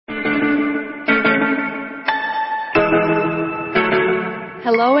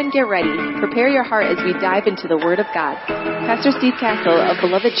Hello and get ready. Prepare your heart as we dive into the Word of God. Pastor Steve Castle of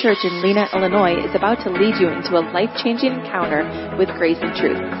Beloved Church in Lena, Illinois is about to lead you into a life-changing encounter with grace and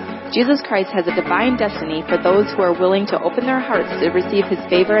truth. Jesus Christ has a divine destiny for those who are willing to open their hearts to receive His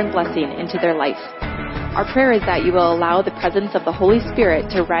favor and blessing into their life. Our prayer is that you will allow the presence of the Holy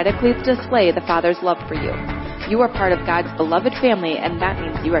Spirit to radically display the Father's love for you. You are part of God's beloved family, and that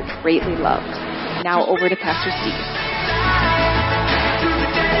means you are greatly loved. Now over to Pastor Steve.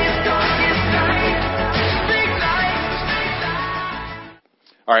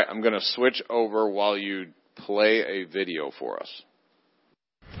 All right, I'm going to switch over while you play a video for us.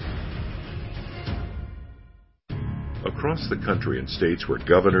 Across the country in states where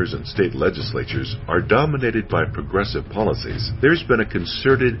governors and state legislatures are dominated by progressive policies, there's been a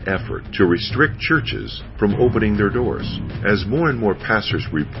concerted effort to restrict churches from opening their doors. As more and more pastors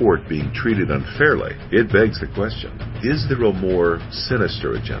report being treated unfairly, it begs the question, is there a more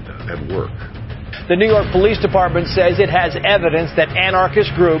sinister agenda at work? The New York Police Department says it has evidence that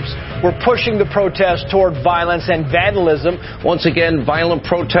anarchist groups were pushing the protests toward violence and vandalism. Once again, violent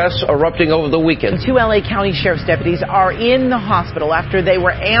protests erupting over the weekend. 2 L.A. County Sheriff's deputies are in the hospital after they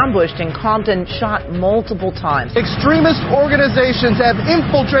were ambushed in Compton, shot multiple times. Extremist organizations have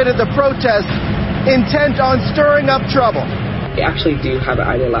infiltrated the protests, intent on stirring up trouble. They actually do have an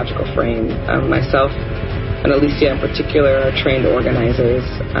ideological frame. Myself and Alicia in particular are trained organizers.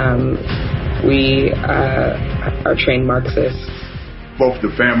 We are trained Marxists. Both the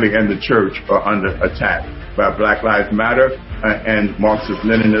family and the church are under attack by Black Lives Matter and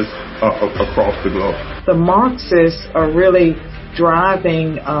Marxist-Leninists across the globe. The Marxists are really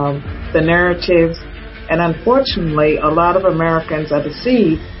driving the narratives, and unfortunately, a lot of Americans are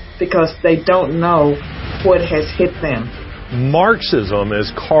deceived because they don't know what has hit them. Marxism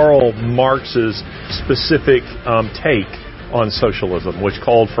is Karl Marx's specific take on socialism, which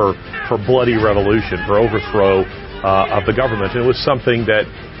called for bloody revolution, for overthrow of the government. It was something that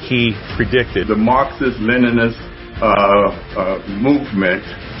he predicted. The Marxist-Leninist movement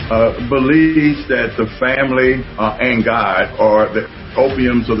believes that the family and God are the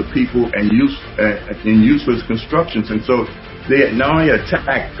opiums of the people and in useless constructions. And so they not only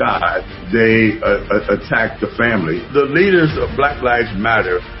attack God, they attack the family. The leaders of Black Lives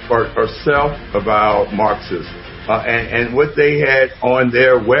Matter are self-avowed Marxists. And what they had on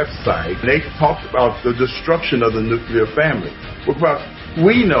their website, they talked about the destruction of the nuclear family.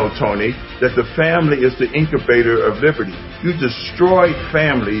 We know, Tony, that the family is the incubator of liberty. You destroy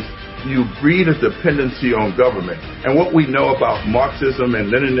families, you breed a dependency on government. And what we know about Marxism and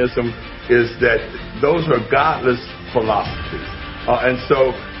Leninism is that those are godless philosophies. And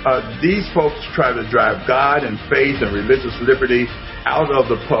so these folks try to drive God and faith and religious liberty out of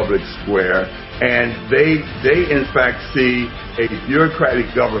the public square, and they in fact see a bureaucratic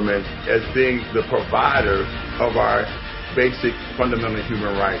government as being the provider of our basic fundamental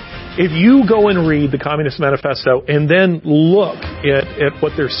human rights. If you go and read the Communist Manifesto and then look at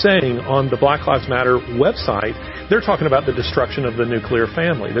what they're saying on the Black Lives Matter website, they're talking about the destruction of the nuclear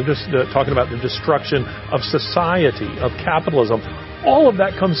family. They're just talking about the destruction of society, of capitalism. All of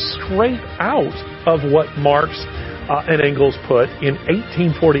that comes straight out of what Marx and Engels put in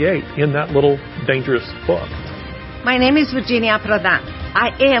 1848 in that little dangerous book. My name is Virginia Prodan.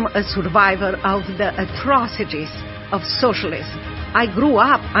 I am a survivor of the atrocities of socialism. I grew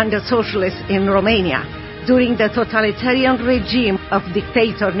up under socialists in Romania during the totalitarian regime of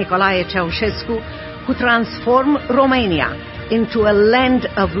dictator Nicolae Ceausescu, who transformed Romania into a land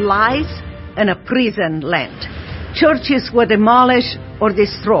of lies and a prison land. Churches were demolished or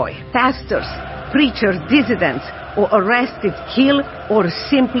destroyed. Pastors, preachers, dissidents were arrested, killed, or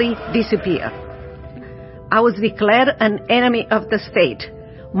simply disappeared. I was declared an enemy of the state.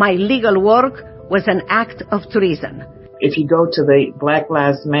 My legal work was an act of treason. If you go to the Black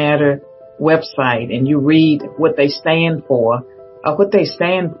Lives Matter website and you read what they stand for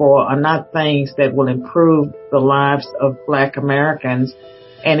are not things that will improve the lives of Black Americans.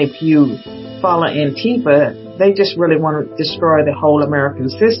 And if you follow Antifa, they just really want to destroy the whole American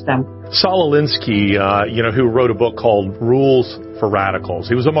system. Saul Alinsky, who wrote a book called Rules for Radicals.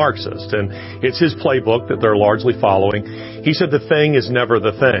 He was a Marxist, and it's his playbook that they're largely following. He said the thing is never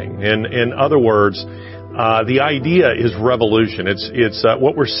the thing. In other words, the idea is revolution. It's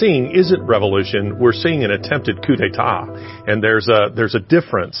what we're seeing isn't revolution. We're seeing an attempted coup d'etat, and there's a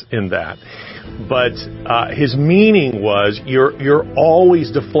difference in that. But his meaning was you're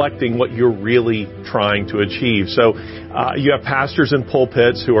always deflecting what you're really trying to achieve. So you have pastors in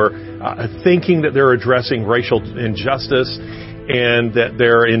pulpits who are thinking that they're addressing racial injustice, and that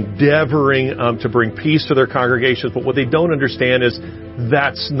they're endeavoring to bring peace to their congregations. But what they don't understand is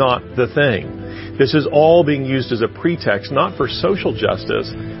that's not the thing. This is all being used as a pretext, not for social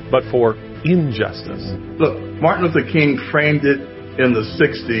justice, but for injustice. Look, Martin Luther King framed it in the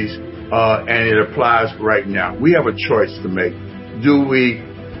 60s, and it applies right now. We have a choice to make. Do we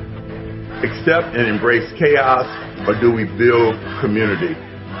accept and embrace chaos, or do we build community?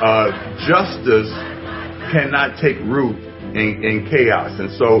 Justice cannot take root in chaos.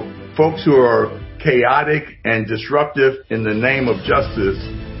 And so folks who are chaotic and disruptive in the name of justice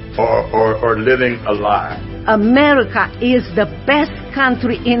are living a lie. America is the best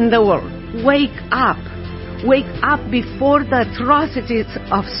country in the world. Wake up. Wake up before the atrocities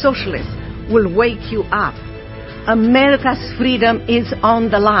of socialists will wake you up. America's freedom is on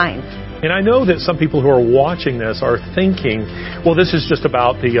the line. And I know that some people who are watching this are thinking, well, this is just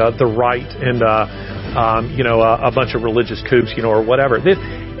about the right and a bunch of religious kooks, or whatever.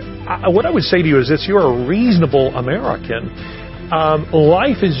 What I would say to you is this: you're a reasonable American.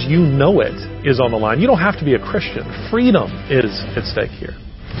 Life as you know it is on the line. You don't have to be a Christian. Freedom is at stake here.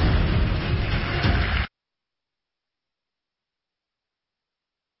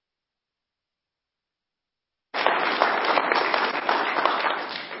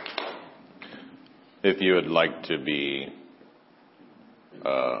 If you would like to be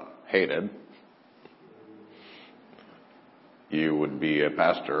hated, you would be a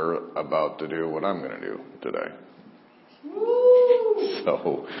pastor about to do what I'm going to do today. Woo!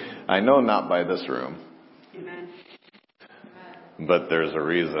 So, I know not by this room. Amen. But there's a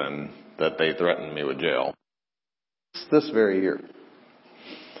reason that they threatened me with jail. It's this very year.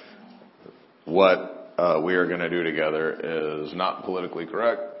 What we are going to do together is not politically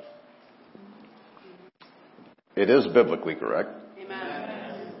correct. It is biblically correct.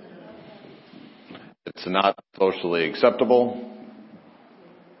 Amen. It's not socially acceptable,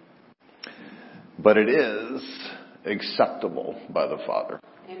 but it is acceptable by the Father.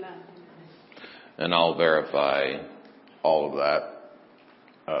 Amen. And I'll verify all of that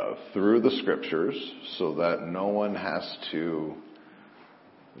through the Scriptures so that no one has to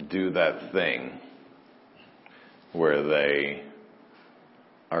do that thing where they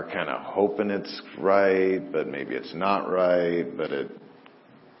are kind of hoping it's right, but maybe it's not right, but it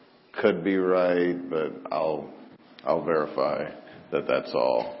could be right, but I'll verify that that's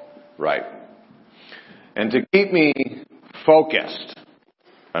all right. And to keep me focused,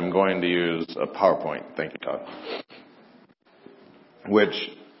 I'm going to use a PowerPoint. Thank you, Todd. Which,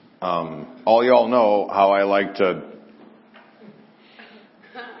 all y'all know how I like to,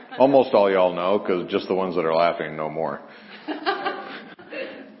 almost all y'all know, because just the ones that are laughing know more.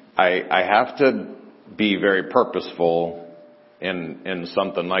 I have to be very purposeful in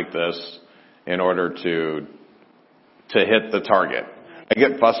something like this in order to hit the target. I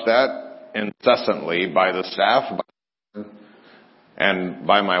get fussed at incessantly by the staff and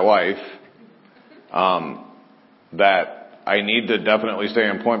by my wife that I need to definitely stay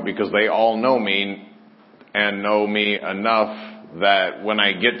on point because they all know me and know me enough that when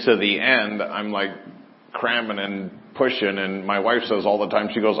I get to the end, I'm like cramming and pushing, and my wife says all the time,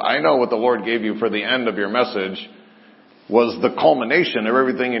 she goes, I know what the Lord gave you for the end of your message was the culmination of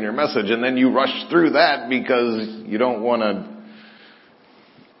everything in your message, and then you rush through that because you don't want to,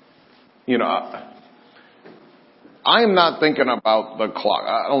 I'm not thinking about the clock.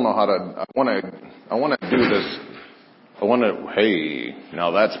 I don't know how to, I want to do this. Hey,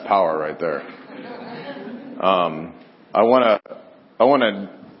 now that's power right there. I want to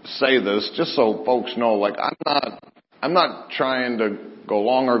say this just so folks know, like, I'm not trying to go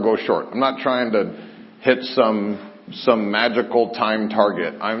long or go short. I'm not trying to hit some magical time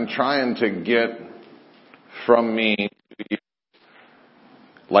target. I'm trying to get from me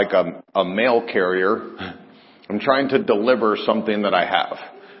like a mail carrier. I'm trying to deliver something that I have.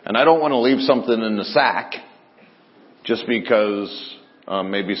 And I don't want to leave something in the sack just because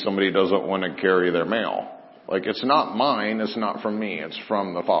maybe somebody doesn't want to carry their mail. Like, it's not mine, it's not from me, it's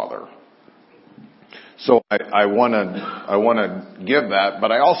from the Father. So I want to give that,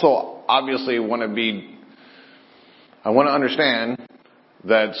 but I also obviously want to understand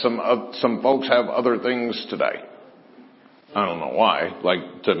that some folks have other things today. I don't know why.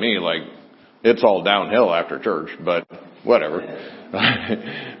 Like, to me, like, it's all downhill after church, but whatever.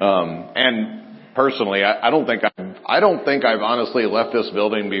 And personally, I don't think I've honestly left this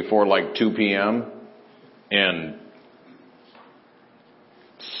building before like 2 p.m. in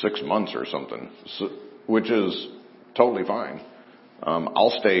 6 months or something, which is totally fine.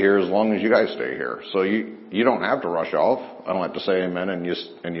 I'll stay here as long as you guys stay here. So you don't have to rush off. I don't have to say amen and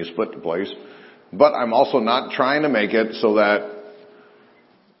you split the place. But I'm also not trying to make it so that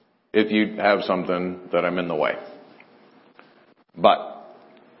if you have something that I'm in the way. But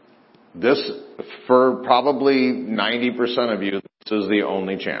this, for probably 90% of you, this is the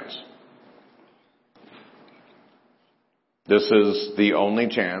only chance. This is the only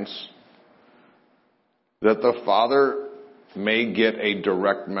chance that the Father may get a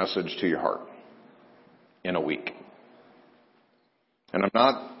direct message to your heart in a week. And I'm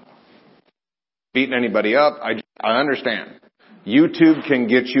not beating anybody up. I understand. YouTube can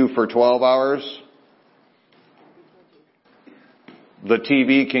get you for 12 hours. The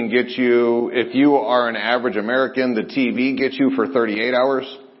TV can get you, if you are an average American, the TV gets you for 38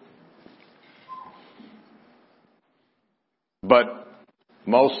 hours. But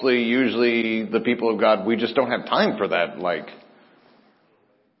mostly, usually, the people of God, we just don't have time for that, like,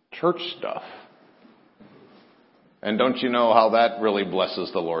 church stuff. And don't you know how that really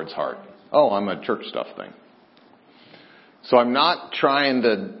blesses the Lord's heart? Oh, I'm a church stuff thing. So I'm not trying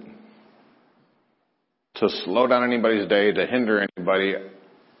to slow down anybody's day, to hinder anybody.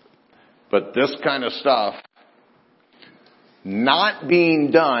 But this kind of stuff, not being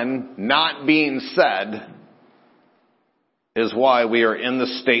done, not being said, is why we are in the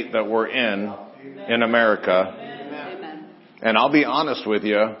state that we're in America. Amen. And I'll be honest with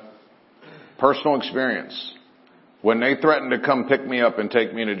you, personal experience. When they threatened to come pick me up and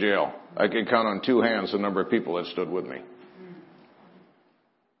take me to jail, I could count on two hands the number of people that stood with me.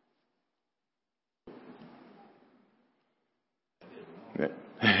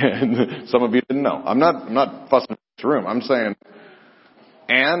 Yeah. Some of you didn't know. I'm not fussing in this room. I'm saying,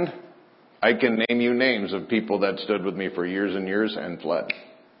 and I can name you names of people that stood with me for years and years and fled.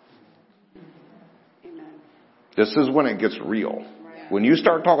 Amen. This is when it gets real. When you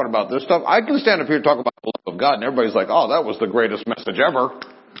start talking about this stuff, I can stand up here and talk about the love of God, and everybody's like, oh, that was the greatest message ever.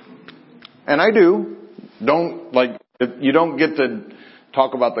 And I do. You don't get to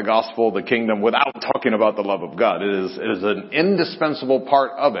talk about the gospel, the kingdom, without talking about the love of God. It is an indispensable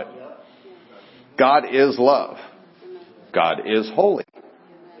part of it. God is love. God is holy.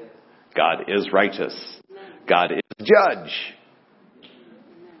 God is righteous. God is judge.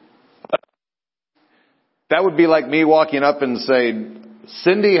 That would be like me walking up and saying,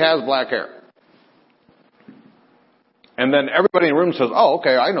 Cindy has black hair. And then everybody in the room says, oh,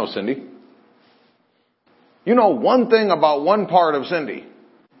 okay, I know Cindy. You know one thing about one part of Cindy.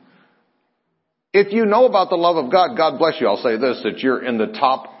 If you know about the love of God, God bless you. I'll say this, that you're in the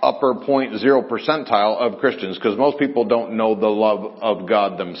top upper 0.0 percentile of Christians, because most people don't know the love of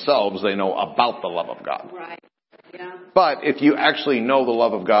God themselves. They know about the love of God. Right. Yeah. But if you actually know the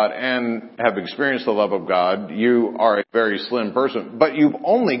love of God and have experienced the love of God, you are a very slim person. But you've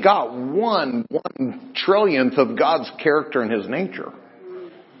only got one trillionth of God's character and His nature.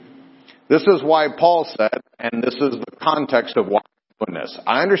 This is why Paul said, and this is the context of why I'm doing this.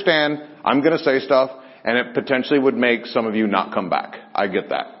 I understand I'm going to say stuff, and it potentially would make some of you not come back. I get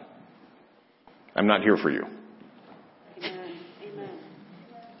that. I'm not here for you. Amen.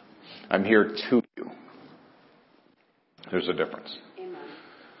 I'm here to you. There's a difference. Amen.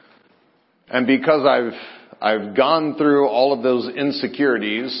 And because I've gone through all of those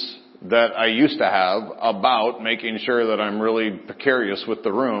insecurities that I used to have about making sure that I'm really precarious with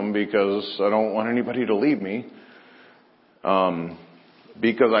the room, because I don't want anybody to leave me.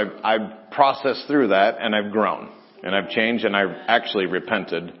 Because I've processed through that, and I've grown and I've changed, and I've actually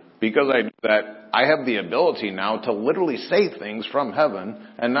repented. Because I do that, I have the ability now to literally say things from heaven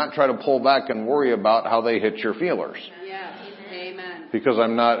and not try to pull back and worry about how they hit your feelers. Yeah. Amen. Because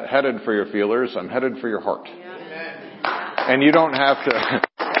I'm not headed for your feelers, I'm headed for your heart. Yeah. And you don't have to.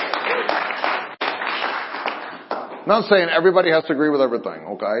 I'm not saying everybody has to agree with everything,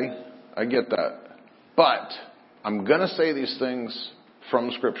 okay? I get that. But I'm going to say these things from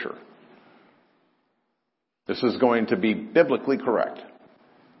Scripture. This is going to be biblically correct.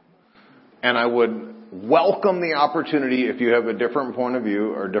 And I would welcome the opportunity, if you have a different point of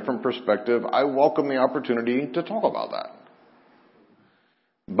view or a different perspective, I welcome the opportunity to talk about that.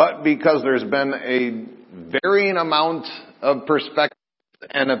 But because there's been a varying amount of perspective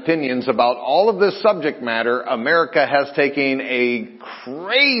and opinions about all of this subject matter, America has taken a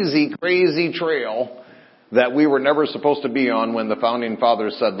crazy trail that we were never supposed to be on when the founding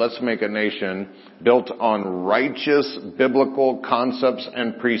fathers said, let's make a nation built on righteous biblical concepts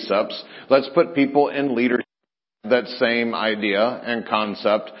and precepts. Let's put people in leadership, that same idea and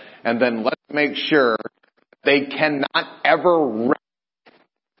concept, and then let's make sure they cannot ever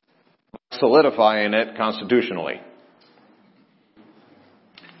solidifying it constitutionally.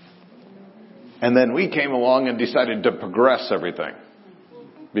 And then we came along and decided to progress everything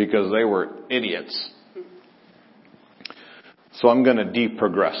because they were idiots. So I'm going to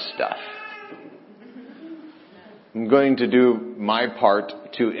deprogress stuff. I'm going to do my part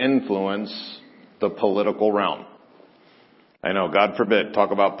to influence the political realm. I know, God forbid,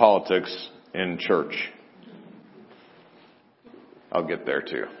 talk about politics in church. I'll get there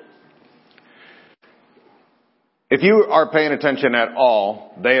too. If you are paying attention at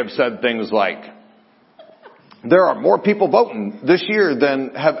all, they have said things like, there are more people voting this year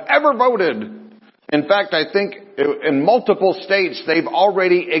than have ever voted. In fact, I think in multiple states they've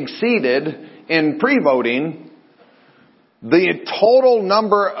already exceeded in pre-voting the total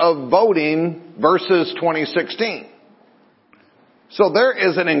number of voting versus 2016. So there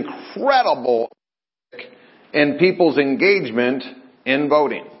is an incredible in people's engagement in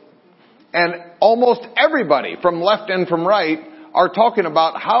voting. And almost everybody from left and from right are talking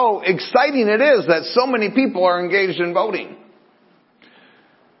about how exciting it is that so many people are engaged in voting.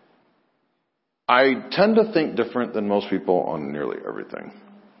 I tend to think different than most people on nearly everything.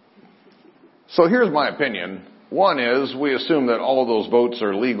 So here's my opinion. One is we assume that all of those votes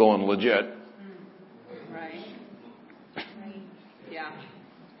are legal and legit. Right. Yeah.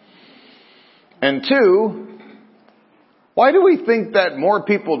 And two, why do we think that more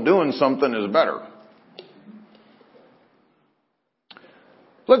people doing something is better?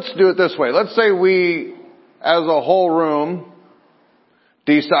 Let's do it this way. Let's say we, as a whole room,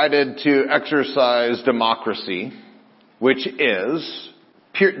 decided to exercise democracy, which is,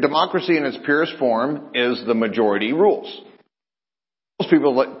 democracy in its purest form is the majority rules. Most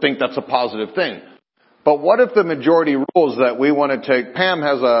people think that's a positive thing. But what if the majority rules that we want to take, Pam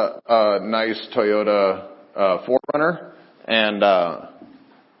has a nice Toyota 4Runner, and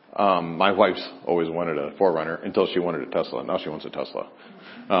my wife's always wanted a 4Runner until she wanted a Tesla. Now she wants a Tesla.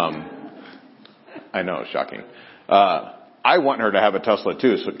 I know, shocking. I want her to have a Tesla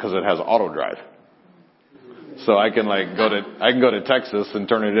too, because it has auto drive. So I can go to Texas and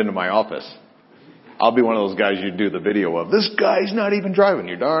turn it into my office. I'll be one of those guys you do the video of. This guy's not even driving.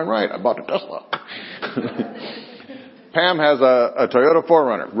 You're darn right. I bought a Tesla. Pam has a Toyota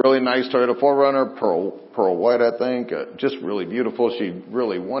 4Runner. Really nice Toyota 4Runner. Pearl white, I think. Just really beautiful. She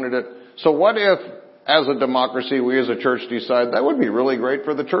really wanted it. So what if, as a democracy, we as a church decide that would be really great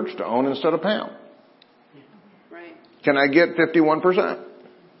for the church to own instead of Pam? Right. Can I get 51%?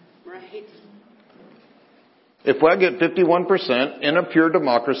 Right. If I get 51% in a pure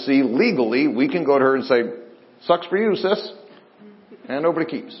democracy, legally, we can go to her and say, sucks for you, sis. Hand over the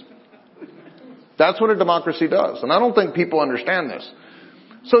keys. That's what a democracy does. And I don't think people understand this.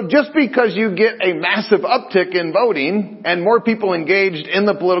 So just because you get a massive uptick in voting and more people engaged in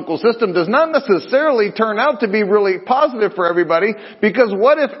the political system does not necessarily turn out to be really positive for everybody, because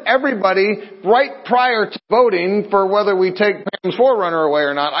what if everybody, right prior to voting for whether we take Pam's 4Runner away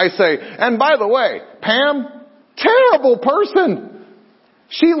or not, I say, and by the way, Pam, terrible person.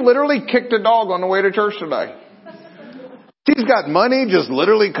 She literally kicked a dog on the way to church today. She's got money just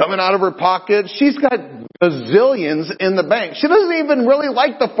literally coming out of her pocket. She's got bazillions in the bank. She doesn't even really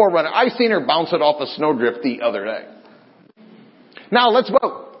like the 4Runner. I seen her bounce it off a snowdrift the other day. Now let's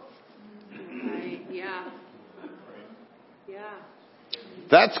vote. Right. Yeah. Yeah.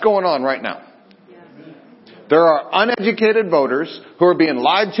 That's going on right now. There are uneducated voters who are being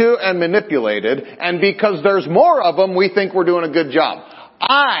lied to and manipulated, and because there's more of them, we think we're doing a good job.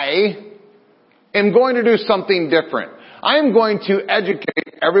 I am going to do something different. I am going to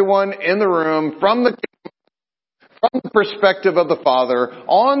educate everyone in the room from the perspective of the Father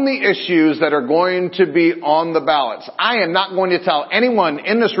on the issues that are going to be on the ballots. I am not going to tell anyone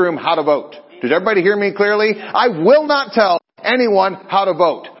in this room how to vote. Did everybody hear me clearly? I will not tell anyone how to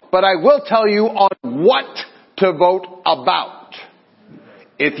vote, but I will tell you on what to vote about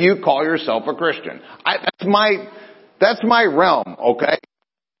if you call yourself a Christian. That's my realm, okay?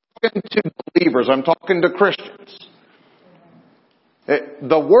 I'm talking to believers. I'm talking to Christians.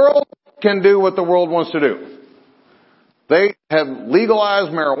 The world can do what the world wants to do. They have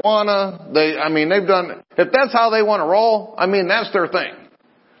legalized marijuana. They've done, if that's how they want to roll, that's their thing.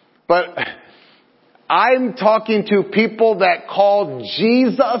 But I'm talking to people that call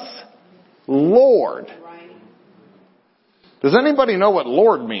Jesus Lord. Does anybody know what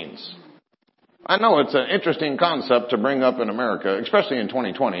Lord means? I know it's an interesting concept to bring up in America, especially in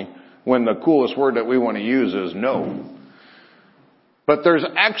 2020, when the coolest word that we want to use is no. But there's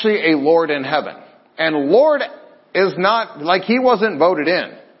actually a Lord in heaven. And Lord is not, like he wasn't voted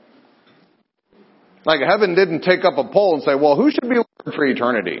in. Like heaven didn't take up a poll and say, well, who should be Lord for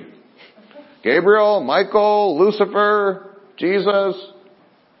eternity? Gabriel, Michael, Lucifer, Jesus.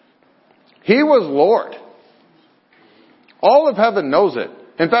 He was Lord. All of heaven knows it.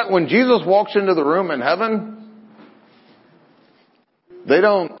 In fact, when Jesus walks into the room in heaven, They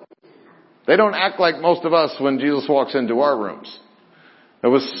don't act like most of us when Jesus walks into our rooms. I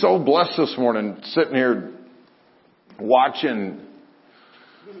was so blessed this morning sitting here watching.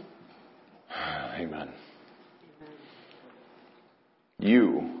 Amen.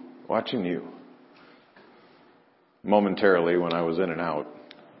 Watching you. Momentarily when I was in and out.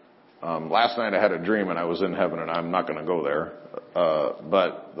 Last night I had a dream and I was in heaven, and I'm not going to go there.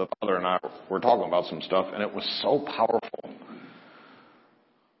 But the Father and I were talking about some stuff, and it was so powerful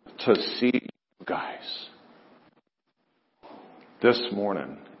to see you guys this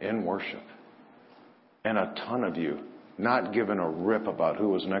morning in worship, and a ton of you not giving a rip about who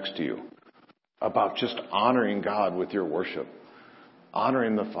was next to you, about just honoring God with your worship,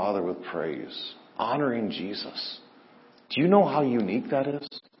 honoring the Father with praise, honoring Jesus. Do you know how unique that is?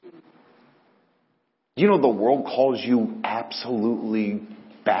 You know the world calls you absolutely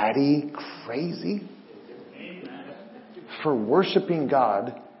batty crazy for worshiping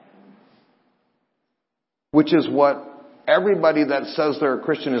God, which is what everybody that says they're a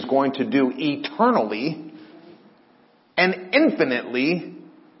Christian is going to do eternally and infinitely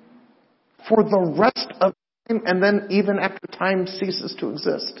for the rest of time, and then even after time ceases to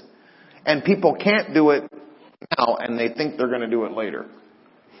exist. And people can't do it now, and they think they're going to do it later.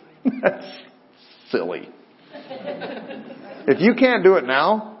 That's silly. If you can't do it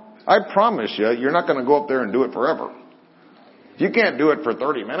now, I promise you, you're not going to go up there and do it forever. If you can't do it for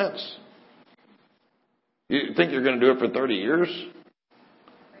 30 minutes, you think you're going to do it for 30 years?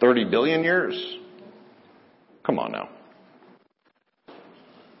 30 billion years? Come on now.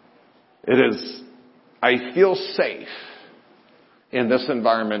 I feel safe in this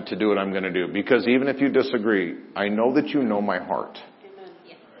environment to do what I'm going to do, because even if you disagree, I know that you know my heart.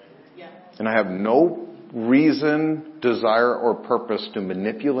 And I have no reason, desire, or purpose to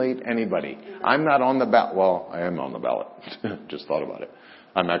manipulate anybody. I'm not on the ballot. Well, I am on the ballot. Just thought about it.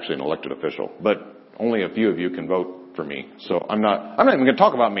 I'm actually an elected official, but only a few of you can vote for me. So I'm not even going to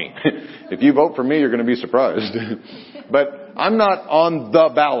talk about me. If you vote for me, you're going to be surprised. But I'm not on the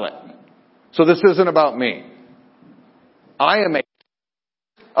ballot. So this isn't about me. I am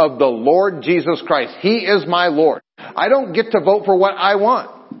of the Lord Jesus Christ. He is my Lord. I don't get to vote for what I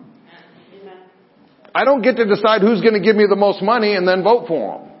want. I don't get to decide who's going to give me the most money and then vote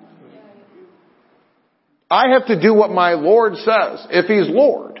for him. I have to do what my Lord says, if He's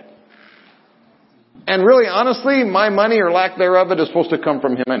Lord. And really, honestly, my money or lack thereof it is supposed to come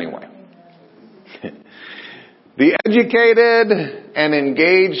from Him anyway. The educated and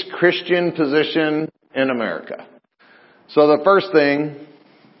engaged Christian position in America. So the first thing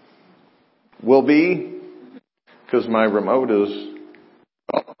will be, because my remote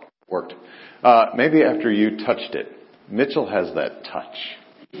worked. Maybe after you touched it. Mitchell has that touch.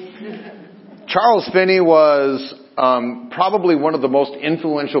 Charles Finney was probably one of the most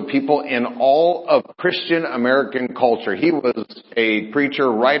influential people in all of Christian American culture. He was a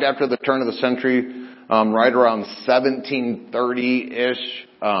preacher right after the turn of the century, right around 1730-ish.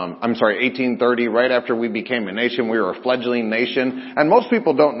 1830, right after we became a nation. We were a fledgling nation. And most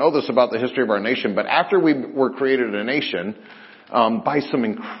people don't know this about the history of our nation, but after we were created a nation, by some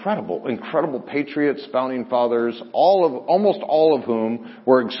incredible patriots, founding fathers, almost all of whom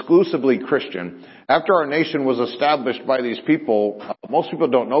were exclusively Christian. After our nation was established by these people, most people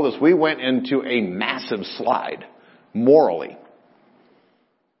don't know this, we went into a massive slide, morally.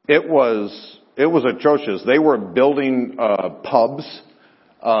 It was atrocious. They were building pubs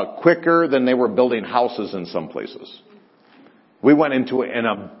quicker than they were building houses in some places. We went into an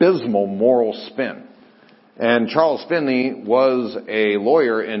abysmal moral spin. And Charles Finney was a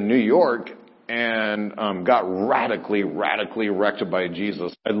lawyer in New York and got radically wrecked by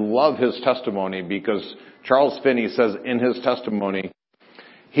Jesus. I love his testimony because Charles Finney says in his testimony,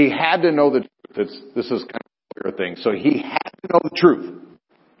 he had to know the truth. This is kind of a weird thing. So he had to know the truth.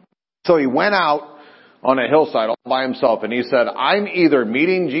 So he went out on a hillside all by himself and he said, I'm either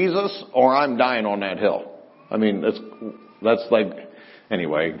meeting Jesus or I'm dying on that hill. I mean, that's like,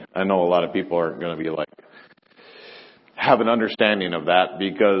 anyway, I know a lot of people are going to be like, have an understanding of that,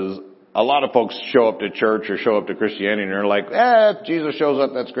 because a lot of folks show up to church or show up to Christianity and they're like, if Jesus shows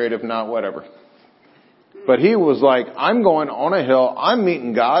up, that's great. If not, whatever. But he was like, I'm going on a hill, I'm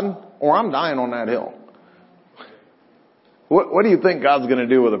meeting God, or I'm dying on that hill. What do you think God's going to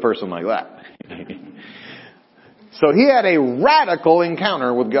do with a person like that? So he had a radical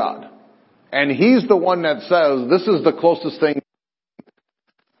encounter with God. And he's the one that says, this is the closest thing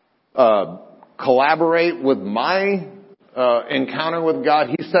collaborate with my encounter with God.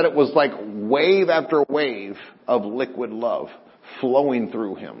 He said it was like wave after wave of liquid love flowing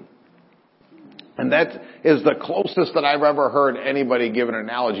through him. And that is the closest that I've ever heard anybody give an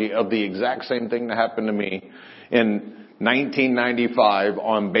analogy of the exact same thing that happened to me in 1995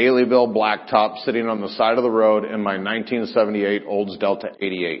 on Baileyville Blacktop, sitting on the side of the road in my 1978 Olds Delta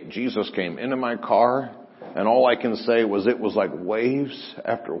 88. Jesus came into my car, and all I can say was it was like waves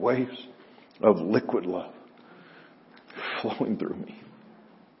after waves of liquid love flowing through me.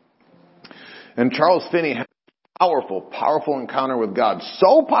 And Charles Finney had a powerful encounter with God.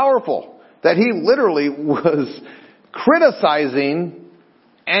 So powerful that he literally was criticizing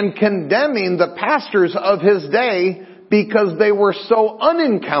and condemning the pastors of his day because they were so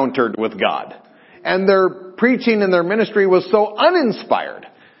unencountered with God. And their preaching and their ministry was so uninspired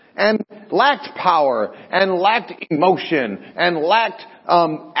and lacked power and lacked emotion and lacked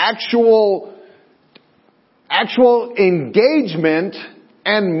actual engagement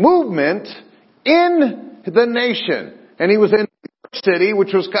and movement in the nation. And he was in New York City,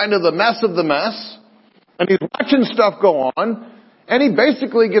 which was kind of the mess of the mess. And he's watching stuff go on. And he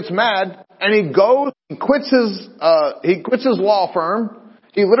basically gets mad. And he quits his law firm.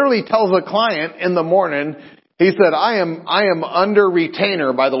 He literally tells a client in the morning, he said, I am under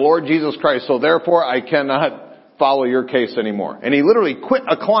retainer by the Lord Jesus Christ, so therefore I cannot follow your case anymore. And he literally quit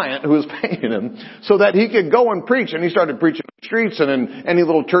a client who was paying him so that he could go and preach. And he started preaching in the streets and in any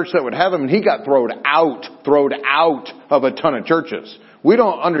little church that would have him. And he got thrown out of a ton of churches. We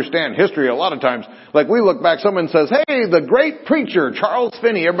don't understand history a lot of times. Like we look back, someone says, hey, the great preacher, Charles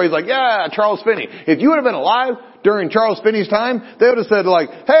Finney. Everybody's like, yeah, Charles Finney. If you would have been alive during Charles Finney's time, they would have said like,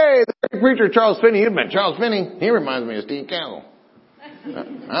 hey, the great preacher, Charles Finney. You'd have been Charles Finney. He reminds me of Steve Campbell.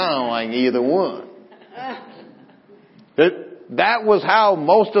 I don't like either one. That was how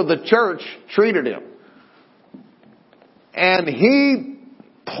most of the church treated him. And he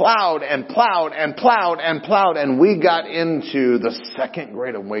plowed, and we got into the Second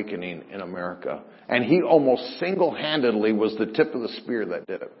Great Awakening in America. And he almost single-handedly was the tip of the spear that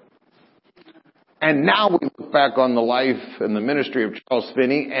did it. And now we look back on the life and the ministry of Charles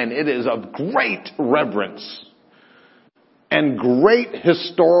Finney, and it is of great reverence and great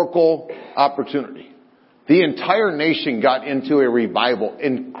historical opportunity. The entire nation got into a revival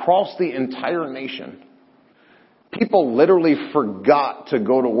and across the entire nation. People literally forgot to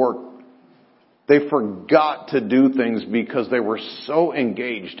go to work. They forgot to do things because they were so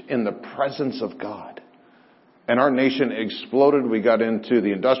engaged in the presence of God. And our nation exploded. We got into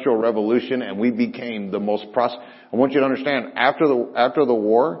the Industrial Revolution and we became the most prosperous. I want you to understand, after the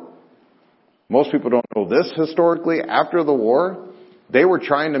war, most people don't know this historically, after the war, they were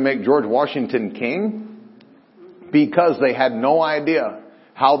trying to make George Washington king because they had no idea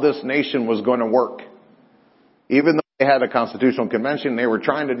how this nation was going to work. Even though they had a constitutional convention, they were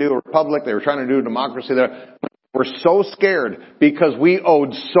trying to do a republic, they were trying to do a democracy there. We're so scared because we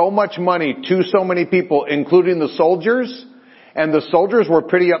owed so much money to so many people, including the soldiers. And the soldiers were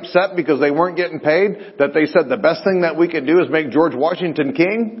pretty upset because they weren't getting paid, that they said the best thing that we could do is make George Washington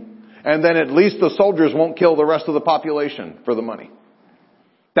king. And then at least the soldiers won't kill the rest of the population for the money.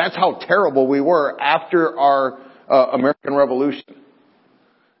 That's how terrible we were after our American Revolution.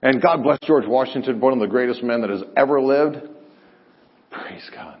 And God bless George Washington, one of the greatest men that has ever lived. Praise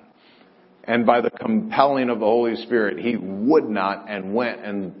God. And by the compelling of the Holy Spirit, he would not and went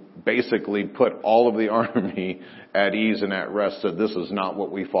and basically put all of the army at ease and at rest, said this is not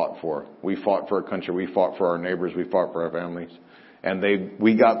what we fought for. We fought for a country. We fought for our neighbors. We fought for our families. And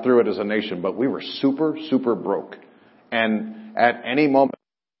we got through it as a nation, but we were super, super broke. And at any moment,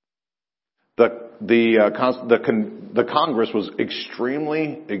 the Congress was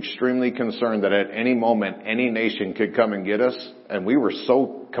extremely concerned that at any moment any nation could come and get us, and we were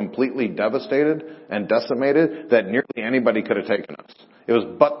so completely devastated and decimated that nearly anybody could have taken us. It was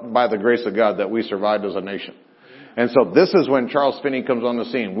but by the grace of God that we survived as a nation. And so this is when Charles Finney comes on the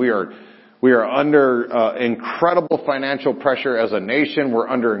scene. We are under incredible financial pressure as a nation. We're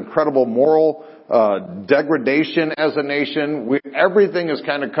under incredible moral degradation as a nation. Everything is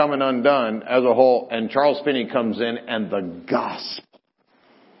kind of coming undone as a whole. And Charles Finney comes in and the gospel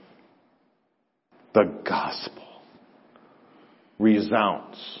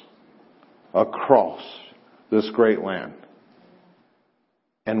resounds across this great land.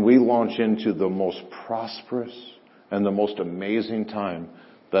 And we launch into the most prosperous and the most amazing time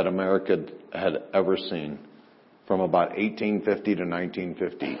that America had ever seen. From about 1850 to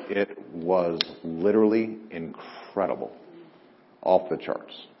 1950, it was literally incredible. Off the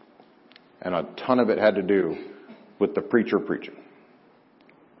charts. And a ton of it had to do with the preacher preaching.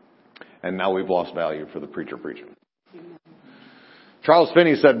 And now we've lost value for the preacher preaching. Charles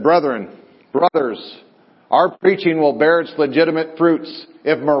Finney said, brothers, Our preaching will bear its legitimate fruits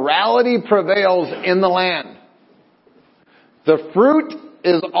if morality prevails in the land. The fruit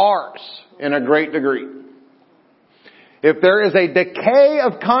is ours in a great degree. If there is a decay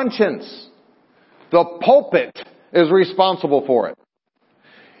of conscience, the pulpit is responsible for it.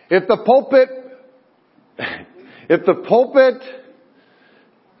 If the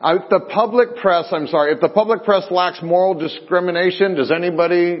public press lacks moral discrimination, does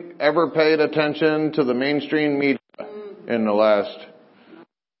anybody ever pay attention to the mainstream media in the last?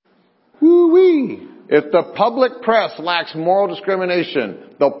 Woo-wee. If the public press lacks moral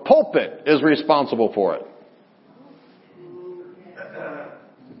discrimination, the pulpit is responsible for it.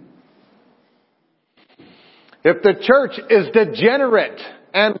 If the church is degenerate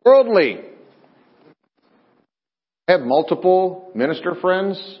and worldly, I have multiple minister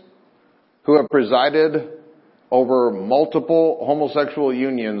friends who have presided over multiple homosexual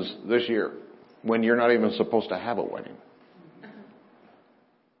unions this year when you're not even supposed to have a wedding.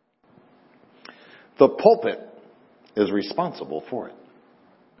 The pulpit is responsible for it.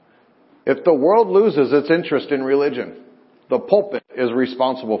 If the world loses its interest in religion, the pulpit is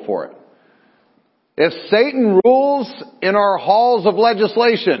responsible for it. If Satan rules in our halls of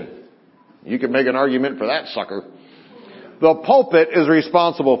legislation, you can make an argument for that sucker. The pulpit is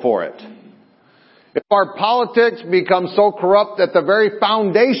responsible for it. If our politics become so corrupt that the very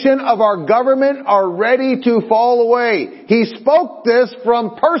foundation of our government are ready to fall away. He spoke this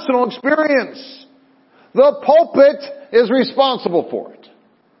from personal experience. The pulpit is responsible for it.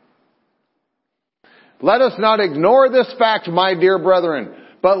 Let us not ignore this fact, my dear brethren,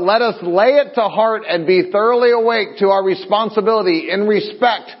 but let us lay it to heart and be thoroughly awake to our responsibility in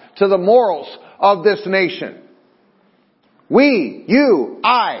respect to the morals of this nation. We, you,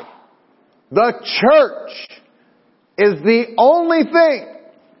 I, the church is the only thing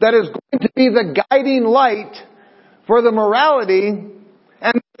that is going to be the guiding light for the morality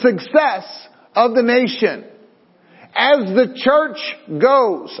and success of the nation. As the church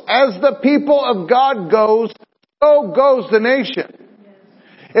goes, as the people of God goes, so goes the nation.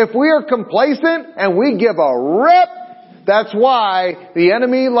 If we are complacent and we give a rip, that's why the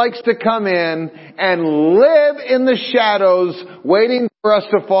enemy likes to come in and live in the shadows waiting for us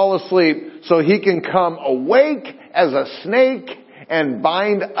to fall asleep so he can come awake as a snake and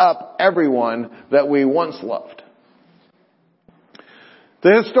bind up everyone that we once loved.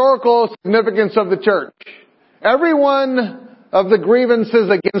 The historical significance of the church. Every one of the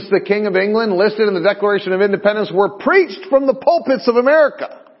grievances against the King of England listed in the Declaration of Independence were preached from the pulpits of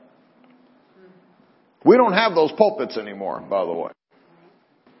America. We don't have those pulpits anymore, by the way.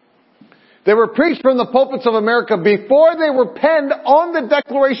 They were preached from the pulpits of America before they were penned on the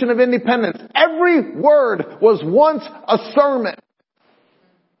Declaration of Independence. Every word was once a sermon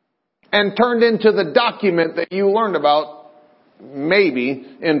and turned into the document that you learned about maybe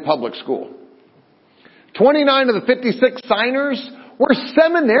in public school. 29 of the 56 signers were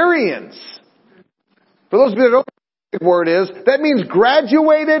seminarians. For those of you that don't know what the word is, that means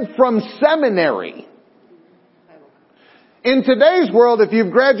graduated from seminary. In today's world, if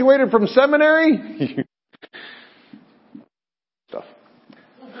you've graduated from seminary, stuff.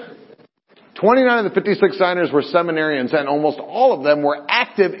 29 of the 56 signers were seminarians, and almost all of them were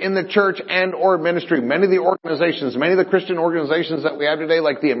active in the church and or ministry. Many of the organizations, many of the Christian organizations that we have today,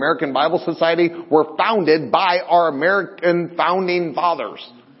 like the American Bible Society, were founded by our American founding fathers.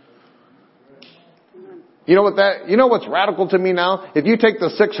 You know what's radical to me now? If you take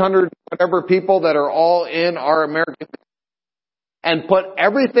the 600 whatever people that are all in our American and put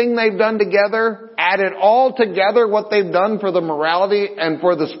everything they've done together, add it all together, what they've done for the morality and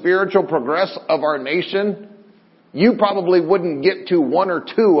for the spiritual progress of our nation, you probably wouldn't get to one or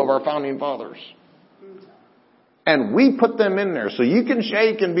two of our founding fathers. And we put them in there. So you can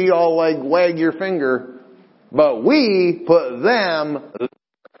shake and be all like, wag your finger, but we put them.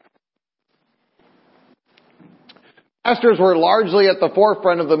 Pastors were largely at the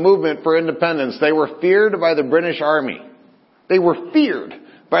forefront of the movement for independence. They were feared by the British Army. They were feared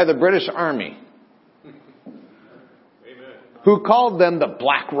by the British Army, who called them the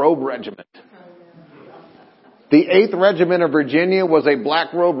Black Robe Regiment. The 8th Regiment of Virginia was a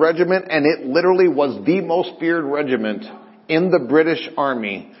Black Robe Regiment, and it literally was the most feared regiment in the British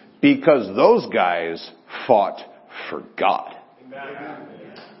Army because those guys fought for God.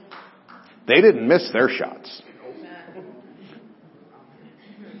 They didn't miss their shots.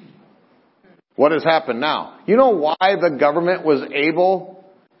 What has happened now? You know why the government was able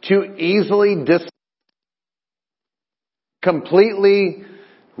to easily completely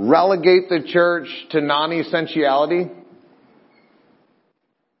relegate the church to non-essentiality?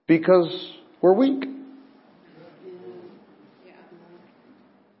 Because we're weak.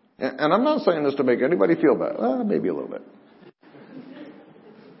 And I'm not saying this to make anybody feel bad. Maybe a little bit.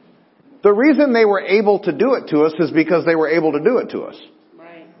 The reason they were able to do it to us is because they were able to do it to us.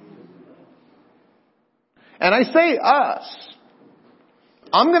 Right. And I say us.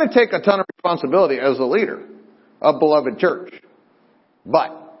 I'm going to take a ton of responsibility as a leader of Beloved Church.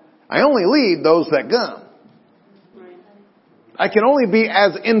 But I only lead those that come. I can only be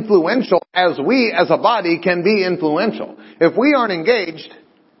as influential as we as a body can be influential. If we aren't engaged,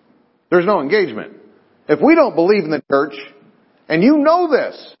 there's no engagement. If we don't believe in the church, and you know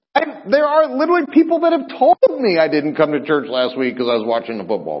this, there are literally people that have told me I didn't come to church last week because I was watching a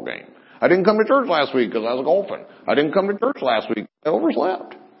football game. I didn't come to church last week because I was golfing. I didn't come to church last week because I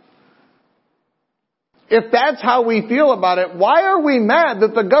overslept. If that's how we feel about it, why are we mad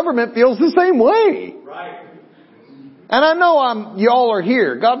that the government feels the same way? Right. And I know y'all are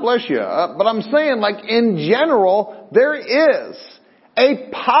here. God bless you. But I'm saying, like, in general, there is a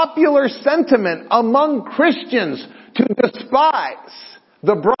popular sentiment among Christians to despise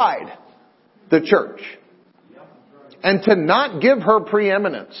the bride, the church, and to not give her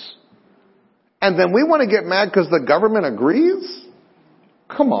preeminence. And then we want to get mad because the government agrees?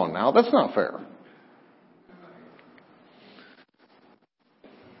 Come on now, that's not fair.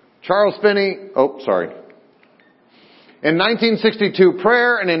 Charles Finney, in 1962,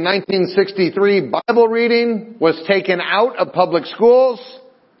 prayer, and in 1963, Bible reading was taken out of public schools.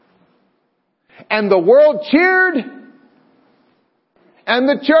 And the world cheered. And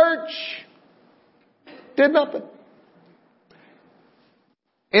the church did nothing.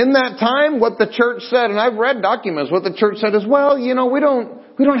 In that time, what the church said, and I've read documents, what the church said is, well, you know, we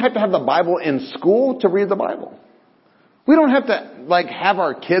don't have to have the Bible in school to read the Bible. We don't have to, like, have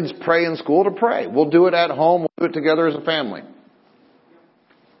our kids pray in school to pray. We'll do it at home. We'll do it together as a family.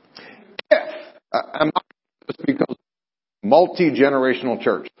 I'm not just because multi-generational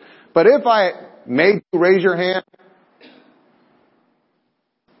church. But if I made you raise your hand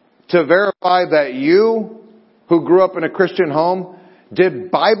to verify that you, who grew up in a Christian home,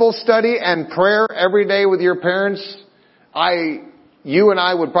 did Bible study and prayer every day with your parents, you and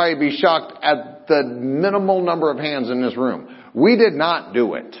I would probably be shocked at the minimal number of hands in this room. We did not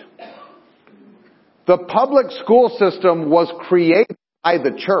do it. The public school system was created by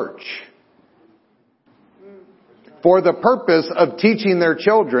the church for the purpose of teaching their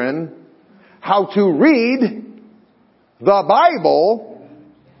children how to read the Bible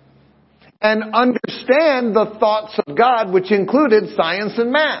and understand the thoughts of God, which included science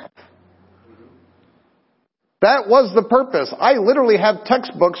and math. That was the purpose. I literally have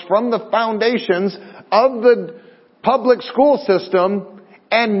textbooks from the foundations of the public school system,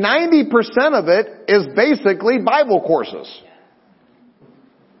 and 90% of it is basically Bible courses.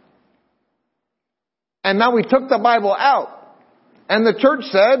 And now we took the Bible out, and the church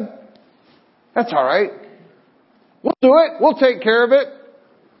said, that's all right. We'll do it. We'll take care of it.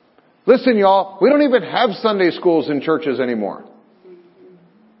 Listen, y'all, we don't even have Sunday schools in churches anymore.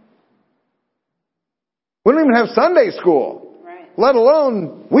 We don't even have Sunday school, let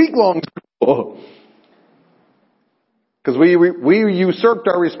alone week-long school. Because we usurped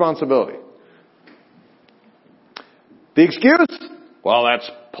our responsibility. The excuse? Well, that's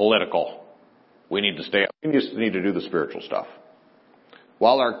political. We need to stay up. We just need to do the spiritual stuff.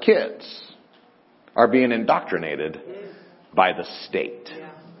 While our kids are being indoctrinated by the state.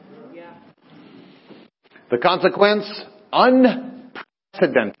 The consequence?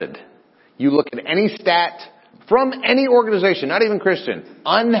 Unprecedented. You look at any stat from any organization, not even Christian,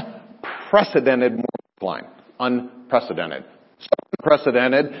 unprecedented moral decline. Unprecedented. So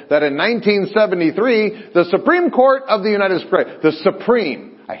unprecedented that in 1973, the Supreme Court of the United States, the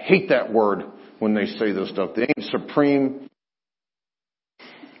Supreme, I hate that word when they say this stuff, the Supreme.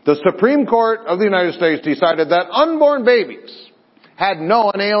 The Supreme Court of the United States decided that unborn babies had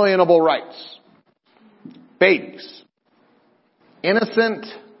no unalienable rights. Babies. Innocent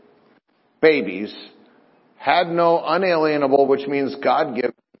babies had no unalienable, which means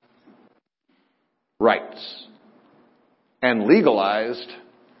God-given rights, and legalized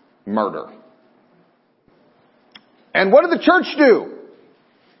murder. And what did the church do?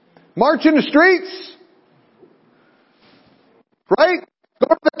 March in the streets? Right? Go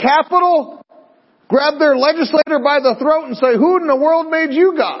to the Capitol, grab their legislator by the throat and say, who in the world made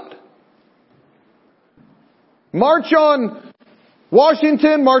you God? March on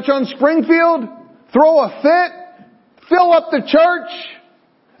Washington, march on Springfield, throw a fit, fill up the church,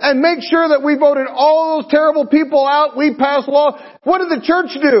 and make sure that we voted all those terrible people out. We pass law. What did the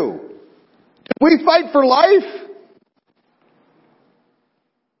church do? Did we fight for life?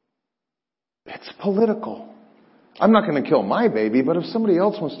 It's political. I'm not going to kill my baby, but if somebody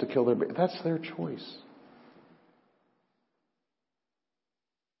else wants to kill their baby, that's their choice.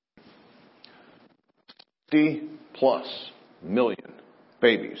 60+ million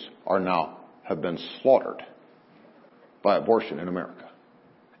babies have been slaughtered by abortion in America.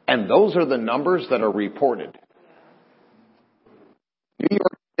 And those are the numbers that are reported. New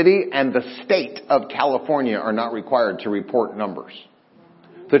York City and the state of California are not required to report numbers.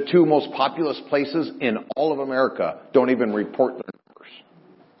 The two most populous places in all of America don't even report their numbers.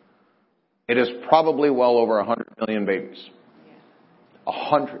 It is probably well over 100 million babies.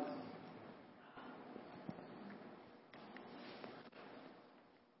 100.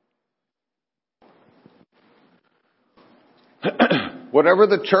 Whatever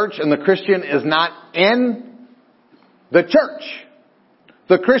the church and the Christian is not in the church,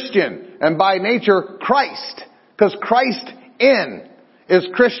 the Christian, and by nature Christ, because Christ in is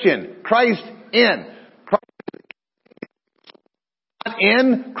Christian. Christ in. Christ is not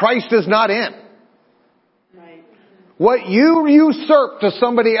in. Christ is not in. Right. What you usurp to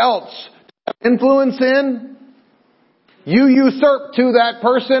somebody else influence in, you usurp to that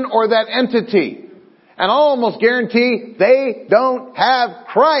person or that entity. And I'll almost guarantee they don't have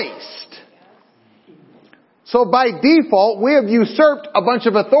Christ. So by default, we have usurped a bunch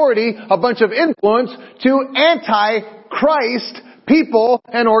of authority, a bunch of influence to anti-Christ people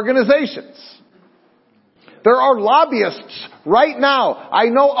and organizations. There are lobbyists right now. I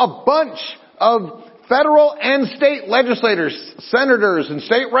know a bunch of federal and state legislators, senators and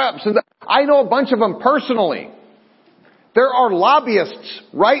state reps. And I know a bunch of them personally. There are lobbyists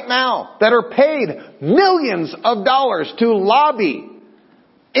right now that are paid millions of dollars to lobby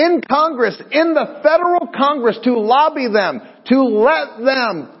in Congress, in the federal Congress, to lobby them, to let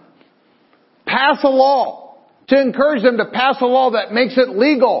them pass a law, to encourage them to pass a law that makes it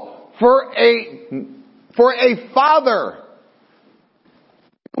legal for a father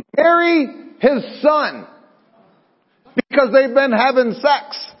to marry his son because they've been having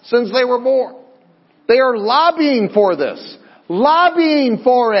sex since they were born. They are lobbying for this. Lobbying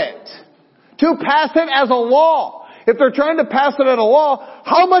for it. To pass it as a law. If they're trying to pass it as a law,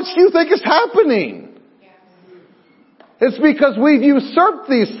 how much do you think is happening? It's because we've usurped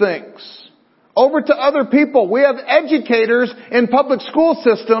these things over to other people. We have educators in public school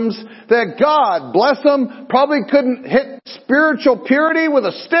systems that, God bless them, probably couldn't hit spiritual purity with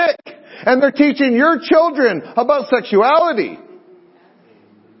a stick. And they're teaching your children about sexuality.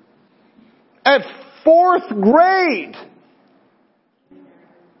 At 4th grade.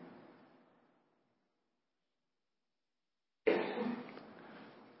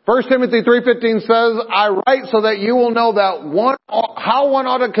 First Timothy 3:15 says, I write so that you will know that how one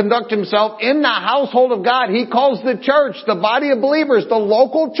ought to conduct himself in the household of God. He calls the church, the body of believers, the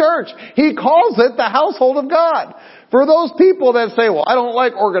local church. He calls it the household of God. For those people that say, well, I don't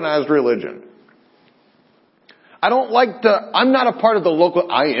like organized religion. I'm not a part of the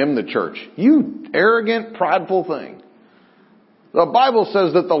local, I am the church. You arrogant, prideful thing. The Bible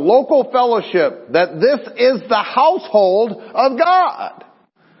says that the local fellowship, that this is the household of God.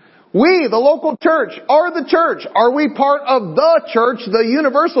 We, the local church, are the church. Are we part of the church, the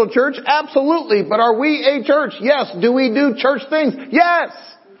universal church? Absolutely. But are we a church? Yes. Do we do church things? Yes.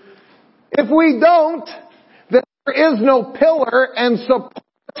 If we don't, then there is no pillar and support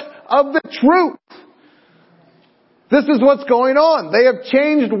of the truth. This is what's going on. They have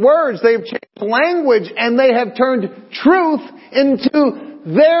changed words, they have changed language, and they have turned truth into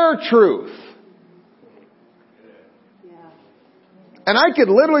their truth. And I could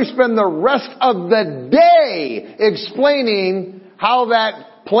literally spend the rest of the day explaining how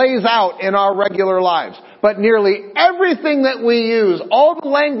that plays out in our regular lives. But nearly everything that we use, all the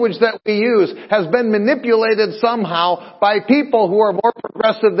language that we use, has been manipulated somehow by people who are more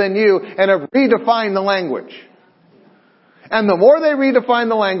progressive than you and have redefined the language. And the more they redefine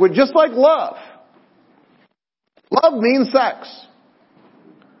the language, just like love. Love means sex.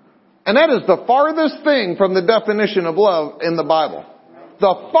 And that is the farthest thing from the definition of love in the Bible.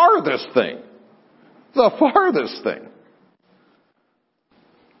 The farthest thing. The farthest thing.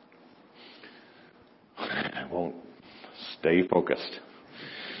 I won't stay focused.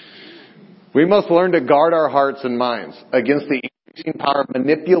 We must learn to guard our hearts and minds against the increasing power of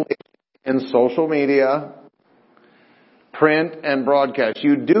manipulation in social media, print, and broadcast.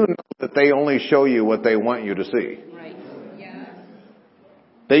 You do know that they only show you what they want you to see. Right. Yeah.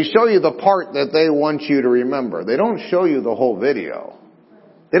 They show you the part that they want you to remember. They don't show you the whole video.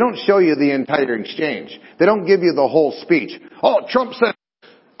 They don't show you the entire exchange. They don't give you the whole speech. Oh, Trump said,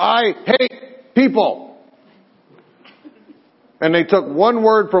 I hate people. And they took one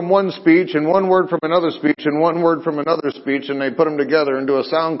word from one speech and one word from another speech and one word from another speech, and they put them together into a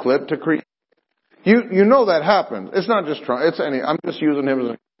sound clip to create. You know that happens. It's not just Trump. I'm just using him as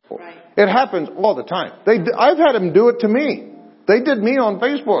an example. Right. It happens all the time. I've had them do it to me. They did me on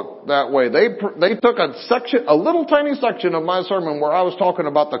Facebook that way. They took a little tiny section of my sermon where I was talking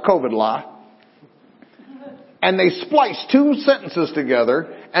about the COVID lie, and they spliced two sentences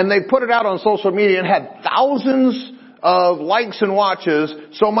together, and they put it out on social media and had thousands of likes and watches,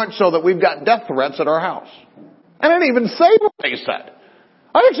 so much so that we've got death threats at our house. And I didn't even say what they said.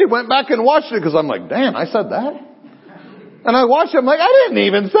 I actually went back and watched it because I'm like, damn, I said that? And I watched it, I'm like, I didn't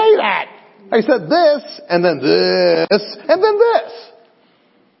even say that. I said this, and then this, and then this.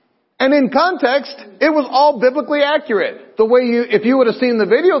 And in context, it was all biblically accurate. The way if you would have seen the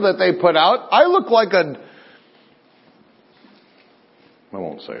video that they put out, I look like I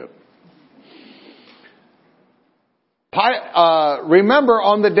won't say it. Remember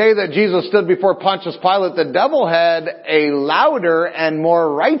on the day that Jesus stood before Pontius Pilate, the devil had a louder and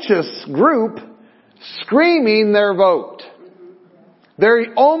more righteous group screaming their vote.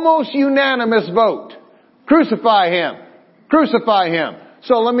 Their almost unanimous vote. Crucify him. Crucify him.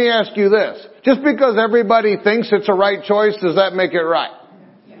 So let me ask you this. Just because everybody thinks it's a right choice, does that make it right?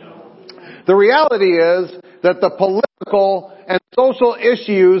 No. The reality is that the political and social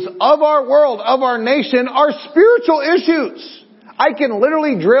issues of our world, of our nation, are spiritual issues. I can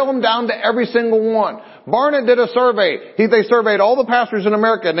literally drill them down to every single one. Barna did a survey. They surveyed all the pastors in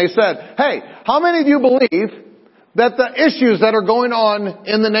America, and they said, hey, how many of you believe that the issues that are going on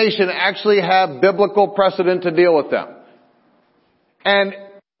in the nation actually have biblical precedent to deal with them? And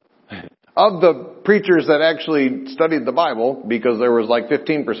of the preachers that actually studied the Bible, because there was like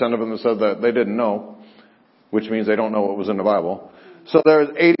 15% of them that said that they didn't know, which means they don't know what was in the Bible. So there's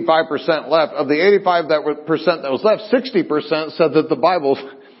 85% left. Of the 85% that was left, 60% said that the Bible's,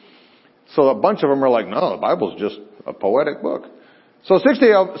 so a bunch of them are like, no, the Bible's just a poetic book. So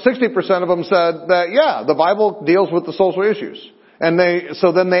 60% of them said that, yeah, the Bible deals with the social issues. And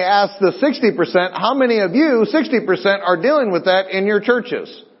then they asked the 60%, how many of you, 60%, are dealing with that in your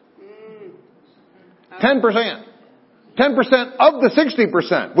churches? 10%. 10% of the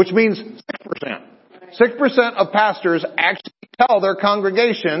 60%, which means 6%. 6% of pastors actually tell their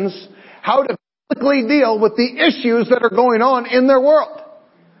congregations how to biblically deal with the issues that are going on in their world.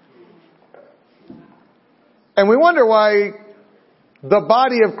 And we wonder why the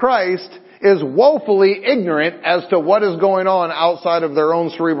body of Christ is woefully ignorant as to what is going on outside of their own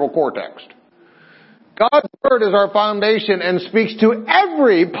cerebral cortex. God's Word is our foundation and speaks to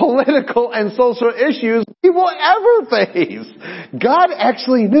every political and social issues we will ever face. God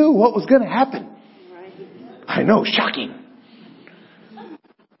actually knew what was going to happen. I know, shocking.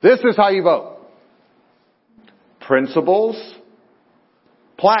 This is how you vote. Principles,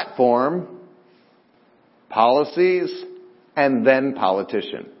 platform, policies, and then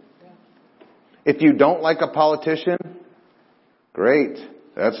politician. If you don't like a politician, great.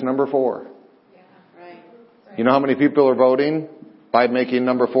 That's number 4. Yeah, right. You know how many people are voting by making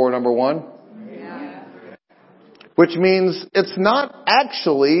number 4 number 1? Yeah. Which means it's not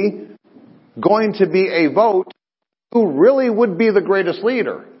actually going to be a vote who really would be the greatest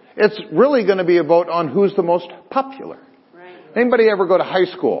leader. It's really going to be a vote on who's the most popular. Right. Anybody ever go to high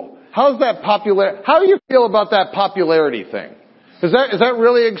school? How's that popular? How do you feel about that popularity thing? Is that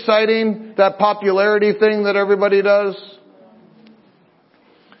really exciting? That popularity thing that everybody does?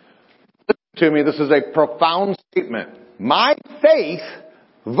 Listen to me, this is a profound statement. My faith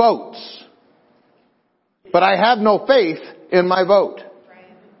votes, but I have no faith in my vote.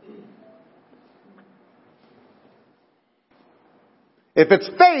 If it's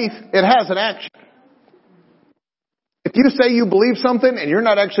faith, it has an action. If you say you believe something and you're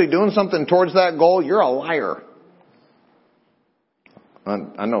not actually doing something towards that goal, you're a liar.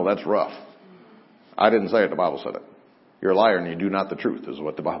 I know that's rough. I didn't say it, the Bible said it. You're a liar and you do not the truth is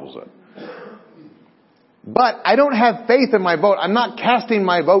what the Bible said. But I don't have faith in my vote. I'm not casting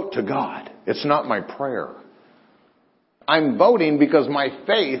my vote to God. It's not my prayer. I'm voting because my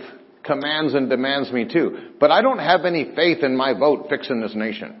faith commands and demands me to. But I don't have any faith in my vote fixing this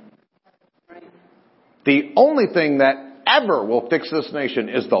nation. The only thing that ever will fix this nation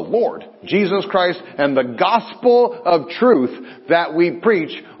is the Lord Jesus Christ and the gospel of truth that we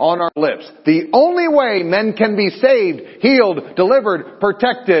preach on our lips. The only way men can be saved, healed, delivered,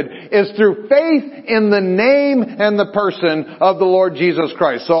 protected is through faith in the name and the person of the Lord Jesus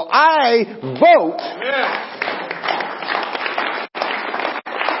Christ. So I vote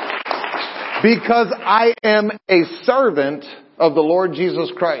because I am a servant of the Lord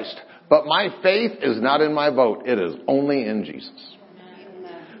Jesus Christ. But my faith is not in my vote. It is only in Jesus.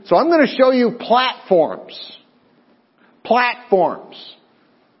 So I'm going to show you platforms. Platforms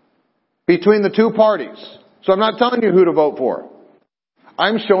between the two parties. So I'm not telling you who to vote for.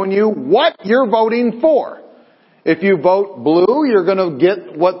 I'm showing you what you're voting for. If you vote blue, you're going to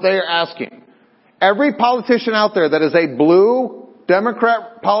get what they're asking. Every politician out there that is a blue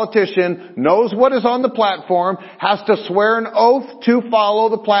Democrat politician knows what is on the platform, has to swear an oath to follow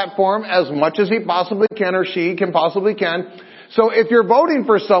the platform as much as he possibly can or she can possibly can. So if you're voting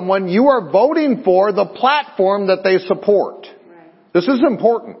for someone, you are voting for the platform that they support. This is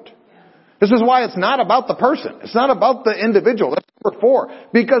important. This is why it's not about the person. It's not about the individual. That's number 4.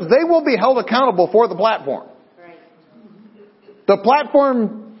 Because they will be held accountable for the platform. The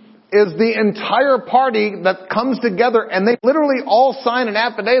platform is the entire party that comes together, and they literally all sign an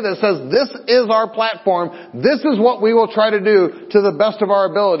affidavit that says, this is our platform. This is what we will try to do to the best of our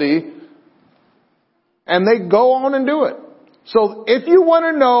ability. And they go on and do it. So if you want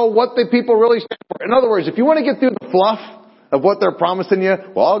to know what the people really stand for, in other words, if you want to get through the fluff of what they're promising you,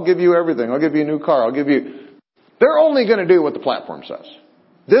 well, I'll give you everything. I'll give you a new car. They're only going to do what the platform says.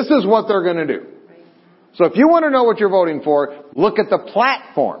 This is what they're going to do. So if you want to know what you're voting for, look at the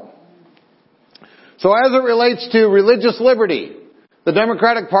platform. So as it relates to religious liberty, the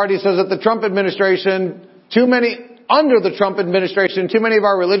Democratic Party says that the Trump administration, under the Trump administration, too many of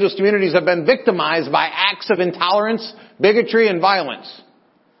our religious communities have been victimized by acts of intolerance, bigotry, and violence.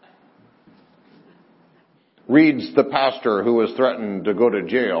 Reads the pastor who was threatened to go to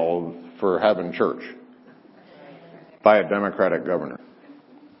jail for having church by a Democratic governor.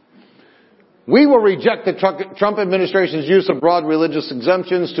 We will reject the Trump administration's use of broad religious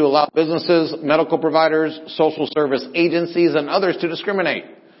exemptions to allow businesses, medical providers, social service agencies, and others to discriminate.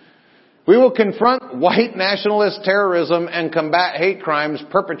 We will confront white nationalist terrorism and combat hate crimes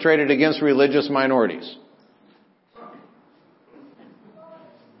perpetrated against religious minorities.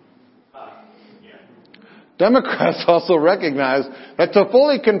 Democrats also recognize that to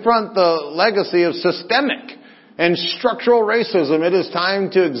fully confront the legacy of systemic and structural racism, it is time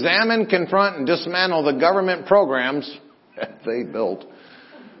to examine, confront, and dismantle the government programs that they built,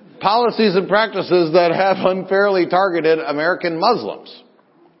 policies and practices that have unfairly targeted American Muslims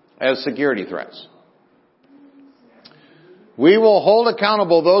as security threats. We will hold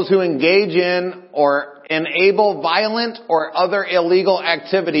accountable those who engage in or enable violent or other illegal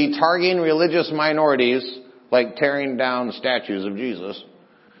activity targeting religious minorities, like tearing down statues of Jesus,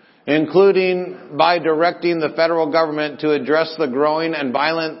 including by directing the federal government to address the growing and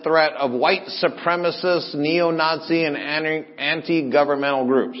violent threat of white supremacist, neo-Nazi, and anti-governmental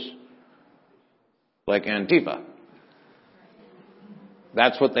groups, like Antifa.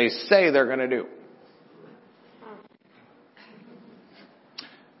 That's what they say they're going to do.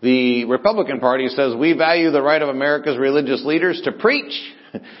 The Republican Party says we value the right of America's religious leaders to preach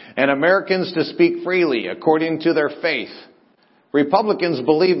and Americans to speak freely according to their faith. Republicans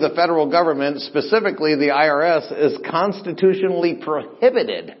believe the federal government, specifically the IRS, is constitutionally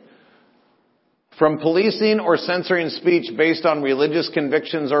prohibited from policing or censoring speech based on religious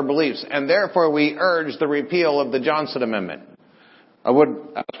convictions or beliefs, and therefore we urge the repeal of the Johnson Amendment. I would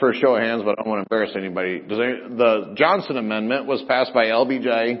ask for a show of hands, but I don't want to embarrass anybody. The Johnson Amendment was passed by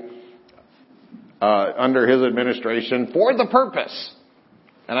LBJ under his administration for the purpose,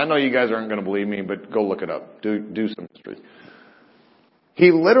 and I know you guys aren't going to believe me, but go look it up. Do some history.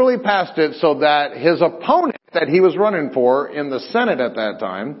 He literally passed it so that his opponent that he was running for in the Senate at that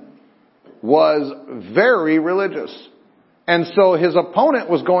time was very religious. And so his opponent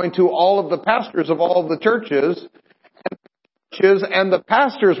was going to all of the pastors of all of the churches, and the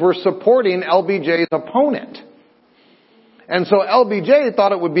pastors were supporting LBJ's opponent. And so LBJ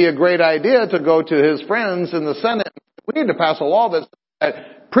thought it would be a great idea to go to his friends in the Senate. We need to pass a law that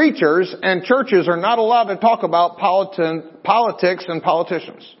preachers and churches are not allowed to talk about politics and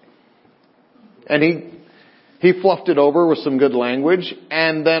politicians. And he fluffed it over with some good language.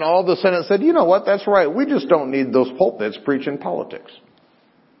 And then all the Senate said, you know what, that's right. We just don't need those pulpits preaching politics.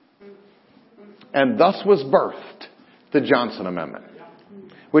 And thus was birthed the Johnson Amendment,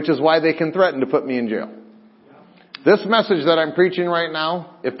 which is why they can threaten to put me in jail. This message that I'm preaching right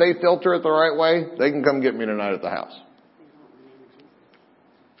now, if they filter it the right way, they can come get me tonight at the house.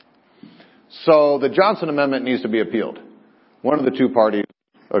 So the Johnson Amendment needs to be appealed. One of the two parties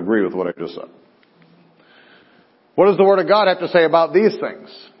agree with what I just said. What does the Word of God have to say about these things?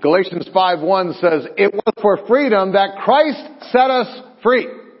 Galatians 5:1 says, it was for freedom that Christ set us free.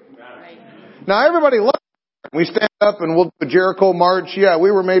 Now everybody loves it. We stand up and we'll do a Jericho march. Yeah,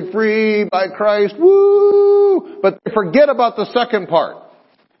 we were made free by Christ. Woo! But they forget about the second part.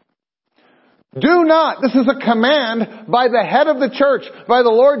 Do not, this is a command by the head of the church, by the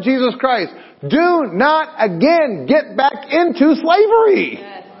Lord Jesus Christ. Do not again get back into slavery.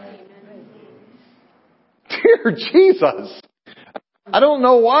 Dear Jesus. I don't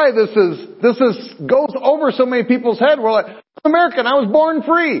know why this goes over so many people's head. We're like, I'm American, I was born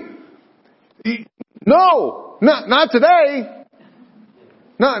free. No, not today.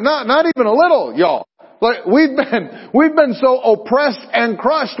 Not even a little, y'all. Like, we've been so oppressed and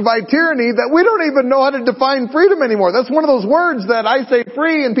crushed by tyranny that we don't even know how to define freedom anymore. That's one of those words that I say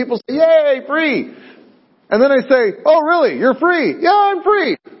free and people say, yay, free. And then I say, oh really, you're free? Yeah, I'm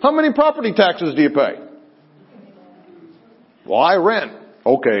free. How many property taxes do you pay? Well, I rent.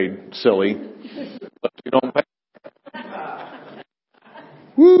 Okay, silly. But you don't pay.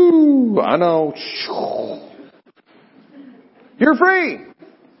 Woo, I know. You're free.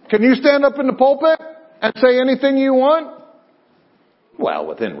 Can you stand up in the pulpit and say anything you want? Well,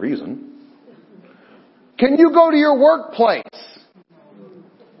 within reason. Can you go to your workplace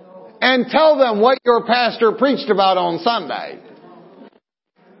and tell them what your pastor preached about on Sunday?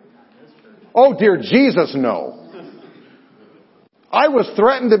 Oh, dear Jesus, no. I was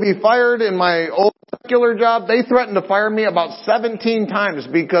threatened to be fired in my old secular job. They threatened to fire me about 17 times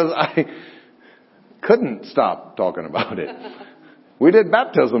because I couldn't stop talking about it. We did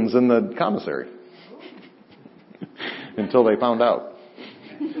baptisms in the commissary until they found out.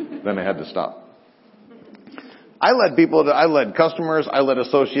 Then I had to stop. I led customers, I led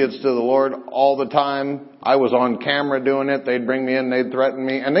associates to the Lord all the time. I was on camera doing it. They'd bring me in, they'd threaten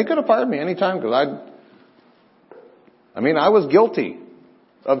me, and they could have fired me anytime because I was guilty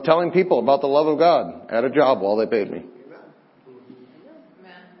of telling people about the love of God at a job while they paid me.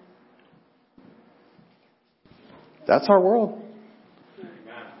 That's our world.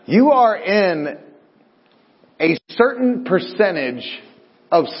 You are in a certain percentage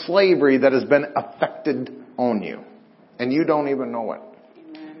of slavery that has been affected on you, and you don't even know it.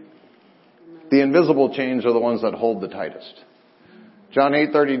 The invisible chains are the ones that hold the tightest. John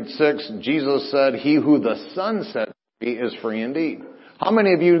 8:36, Jesus said, "He who the Son set free is free indeed." How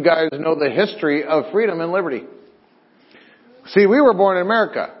many of you guys know the history of freedom and liberty? See, we were born in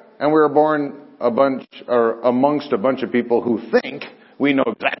America, and we were born amongst a bunch of people who think we know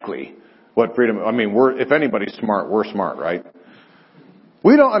exactly what freedom. If anybody's smart, we're smart, right?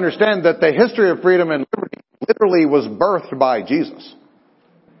 We don't understand that the history of freedom and liberty literally was birthed by Jesus.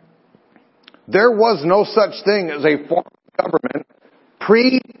 There was no such thing as a form of government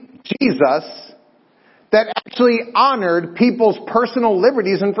pre-Jesus that actually honored people's personal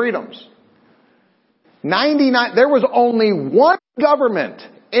liberties and freedoms. There was only one government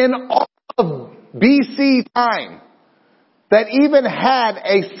in all of BC time that even had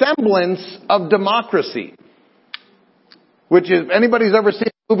a semblance of democracy. Which is, anybody's ever seen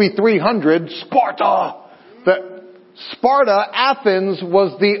the movie 300, Sparta. Sparta, Athens,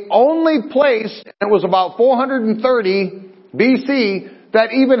 was the only place, and it was about 430 BC,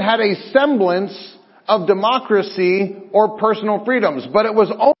 that even had a semblance of democracy or personal freedoms. But it was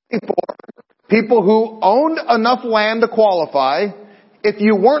only for people who owned enough land to qualify, if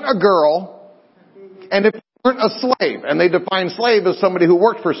you weren't a girl, and if you weren't a slave. And they defined slave as somebody who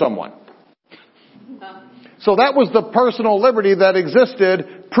worked for someone. So that was the personal liberty that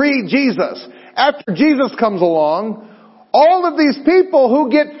existed pre-Jesus. After Jesus comes along, all of these people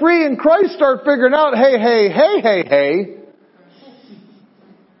who get free in Christ start figuring out, hey,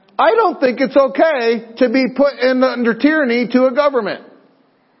 I don't think it's okay to be put under tyranny to a government.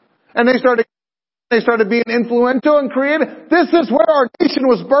 And they started being influential and creative. This is where our nation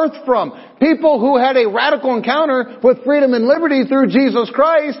was birthed from. People who had a radical encounter with freedom and liberty through Jesus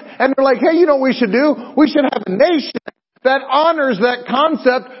Christ. And they're like, hey, you know what we should do? We should have a nation that honors that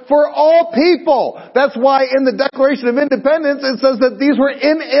concept for all people. That's why in the Declaration of Independence it says that these were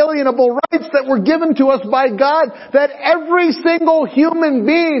inalienable rights that were given to us by God, that every single human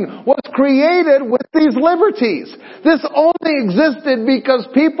being was created with these liberties. This only existed because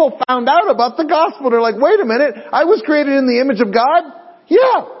people found out about the gospel. They're like, wait a minute, I was created in the image of God?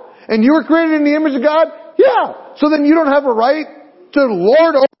 Yeah. And you were created in the image of God? Yeah. So then you don't have a right to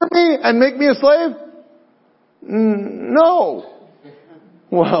lord over me and make me a slave? No.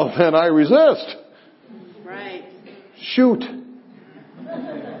 Well, then I resist. Right. Shoot.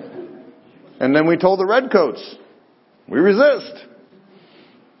 And then we told the redcoats, we resist.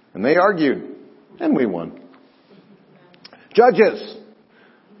 And they argued. And we won. Judges.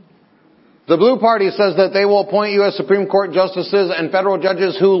 The Blue Party says that they will appoint U.S. Supreme Court justices and federal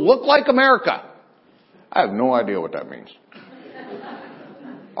judges who look like America. I have no idea what that means.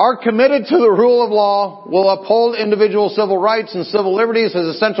 are committed to the rule of law, will uphold individual civil rights and civil liberties as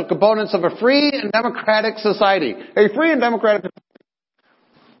essential components of a free and democratic society. A free and democratic society.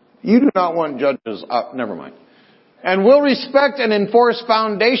 You do not want judges, never mind. And will respect and enforce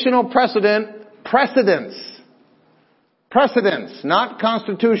foundational precedents, not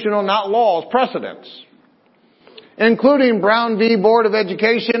constitutional, not laws, precedents, including Brown v. Board of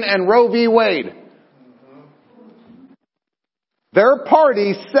Education and Roe v. Wade. Their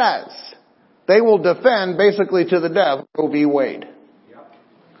party says they will defend, basically to the death, Roe v. Wade.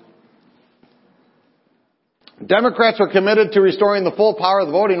 Democrats are committed to restoring the full power of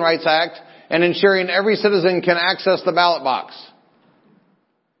the Voting Rights Act and ensuring every citizen can access the ballot box.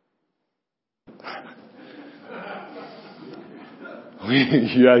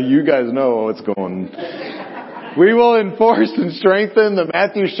 Yeah, you guys know what's going on. We will enforce and strengthen the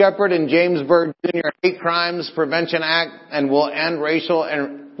Matthew Shepard and James Byrd Jr. Hate Crimes Prevention Act and will end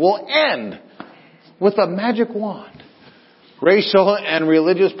with a magic wand racial and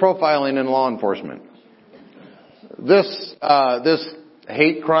religious profiling in law enforcement. This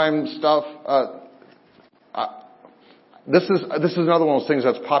hate crime stuff, this is another one of those things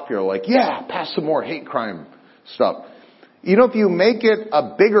that's popular. Like, yeah, pass some more hate crime stuff. You know, if you make it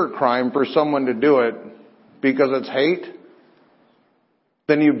a bigger crime for someone to do it because it's hate,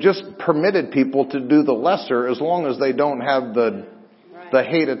 then you've just permitted people to do the lesser as long as they don't have the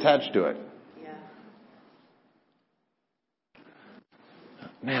hate attached to it. Yeah.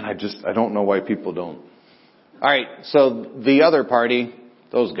 Man, I don't know why people don't. All right, so the other party,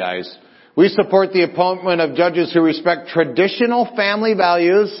 those guys, we support the appointment of judges who respect traditional family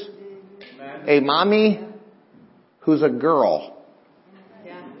values. A mommy who's a girl.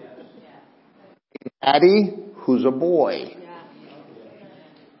 A daddy who's a boy.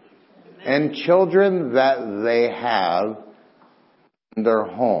 And children that they have in their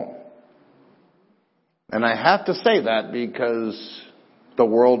home. And I have to say that because the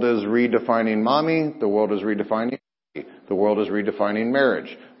world is redefining mommy. The world is redefining daddy. The world is redefining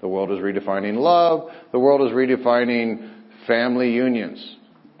marriage. The world is redefining love. The world is redefining family unions.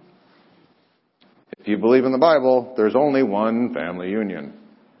 If you believe in the Bible, there's only one family union.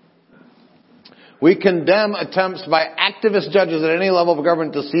 We condemn attempts by activist judges at any level of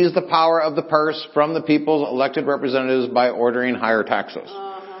government to seize the power of the purse from the people's elected representatives by ordering higher taxes.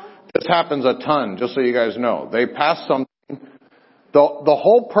 This happens a ton, just so you guys know. They pass something. The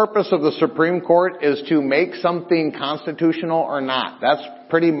whole purpose of the Supreme Court is to make something constitutional or not. That's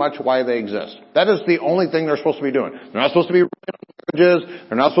pretty much why they exist. That is the only thing they're supposed to be doing. They're not supposed to be ruling on marriages.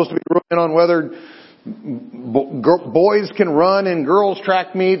 They're not supposed to be ruling on whether boys can run in girls'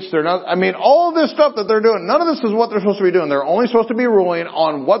 track meets. They're not, all this stuff that they're doing, none of this is what they're supposed to be doing. They're only supposed to be ruling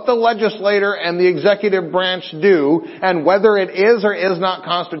on what the legislator and the executive branch do and whether it is or is not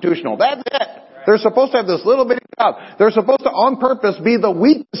constitutional. That's it. They're supposed to have this little bitty job. They're supposed to, on purpose, be the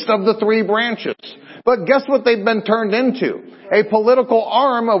weakest of the three branches. But guess what they've been turned into? A political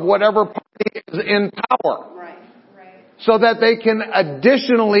arm of whatever party is in power. So that they can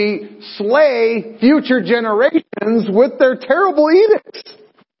additionally slay future generations with their terrible edicts.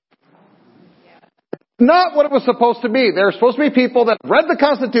 Not what it was supposed to be. They're supposed to be people that have read the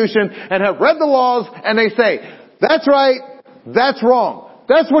Constitution and have read the laws and they say, that's right, that's wrong.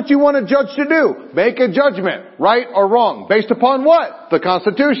 That's what you want a judge to do. Make a judgment, right or wrong. Based upon what? The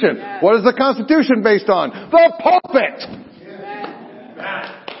Constitution. Yes. What is the Constitution based on? The pulpit. Yes.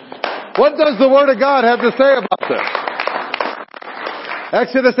 What does the Word of God have to say about this?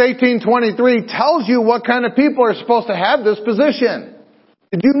 Exodus 18:23 tells you what kind of people are supposed to have this position.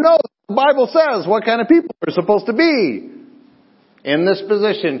 Did you know the Bible says what kind of people are supposed to be in this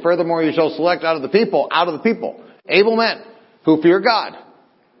position? Furthermore, you shall select out of the people, able men who fear God.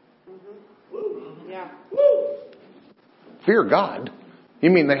 Fear God? You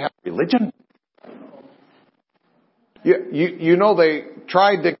mean they have religion? You know they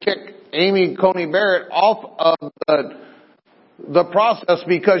tried to kick Amy Coney Barrett off of the process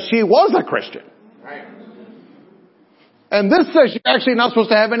because she was a Christian. Right. And this says you're actually not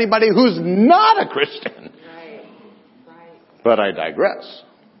supposed to have anybody who's not a Christian. Right. But I digress.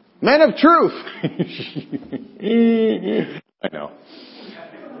 Men of truth. I know.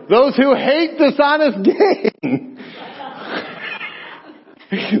 Those who hate dishonest gain.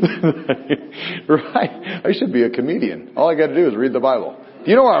 Right. I should be a comedian. All I got to do is read the Bible. Do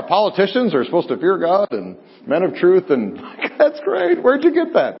you know our politicians are supposed to fear God and men of truth and that's great. Where'd you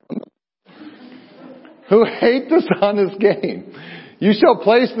get that? Who hate dishonest gain. You shall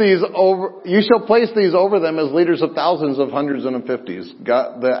place these over them as leaders of thousands, of hundreds, and of fifties.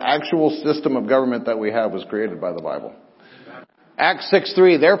 God, the actual system of government that we have was created by the Bible. Acts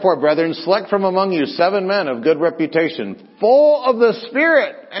 6:3, therefore, brethren, select from among you 7 men of good reputation, full of the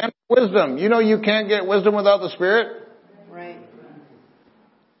Spirit and wisdom. You know you can't get wisdom without the Spirit? Right.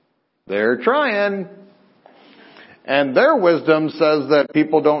 They're trying. And their wisdom says that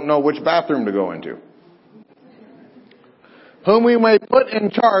people don't know which bathroom to go into. Whom we may put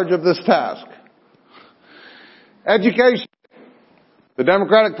in charge of this task. Education. The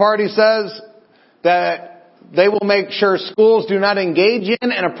Democratic Party says that they will make sure schools do not engage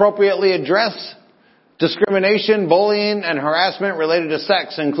in and appropriately address discrimination, bullying, and harassment related to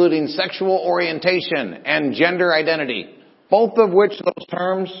sex, including sexual orientation and gender identity. Both of which those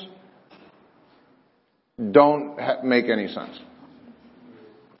terms don't make any sense.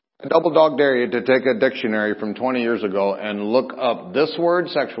 I double dog dare you to take a dictionary from 20 years ago and look up this word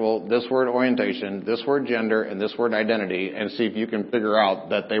sexual, this word orientation, this word gender, and this word identity, and see if you can figure out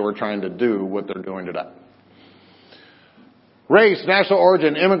that they were trying to do what they're doing today. Race, national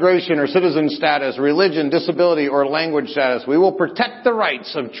origin, immigration or citizen status, religion, disability, or language status. We will protect the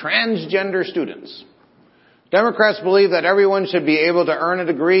rights of transgender students. Democrats believe that everyone should be able to earn a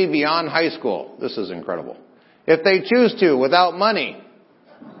degree beyond high school. This is incredible. If they choose to, without money.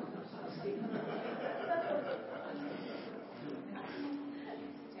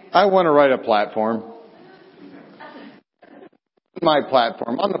 I want to write a platform. My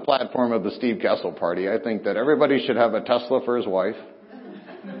platform, on the platform of the Steve Kessel Party, I think that everybody should have a Tesla for his wife.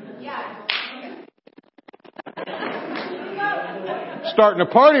 Starting a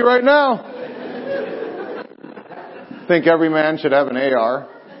party right now. Think every man should have an AR.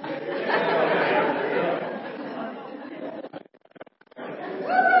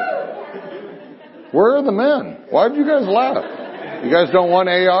 Where are the men? Why did you guys laugh? You guys don't want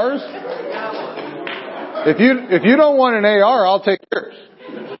ARs? If you don't want an AR, I'll take yours.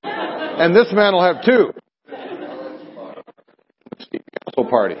 And this man will have 2. Steve Kessel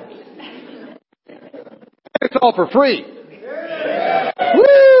Party. It's all for free.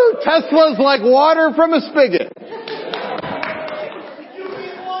 Woo! Tesla's like water from a spigot.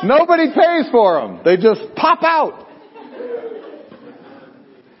 Nobody pays for them. They just pop out.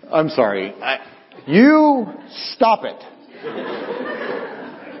 I'm sorry. You stop it.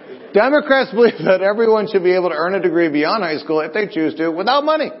 Democrats believe that everyone should be able to earn a degree beyond high school if they choose to, without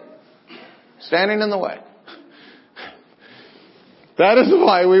money standing in the way. That is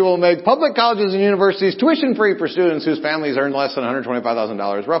why we will make public colleges and universities tuition free for students whose families earn less than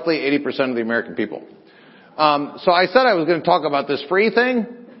 $125,000, roughly 80% of the American people. So I said I was going to talk about this free thing.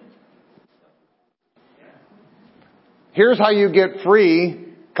 Here's how you get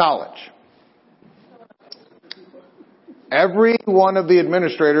free college. Every one of the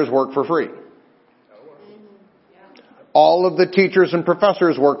administrators work for free. All of the teachers and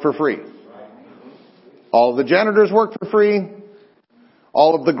professors work for free. All of the janitors work for free.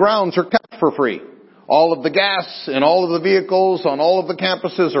 All of the grounds are kept for free. All of the gas in all of the vehicles on all of the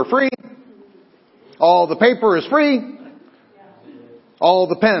campuses are free. All the paper is free. All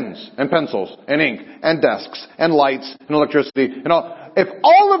the pens and pencils and ink and desks and lights and electricity and all. If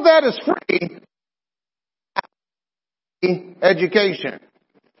all of that is free, education.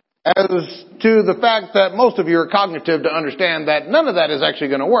 As to the fact that most of you are cognitive to understand that none of that is actually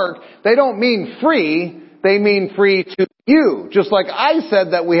going to work, they don't mean free, they mean free to you. Just like I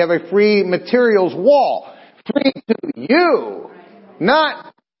said that we have a free materials wall. Free to you,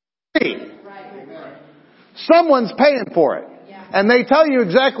 not free. Someone's paying for it. And they tell you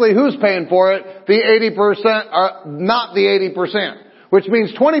exactly who's paying for it. The 80% are not the 80%, which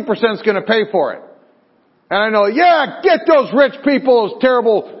means 20% is going to pay for it. And I know, get those rich people, those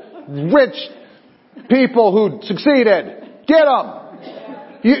terrible rich people who succeeded. Get them.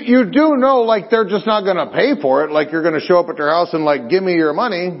 You do know, like, they're just not going to pay for it. Like, you're going to show up at their house and, like, give me your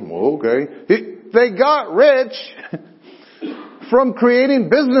money. Well, okay. They got rich from creating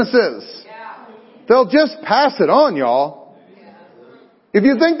businesses. They'll just pass it on, y'all. If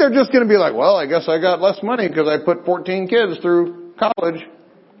you think they're just going to be like, well, I guess I got less money because I put 14 kids through college.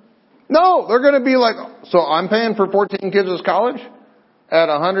 No, they're going to be like, so I'm paying for 14 kids' college at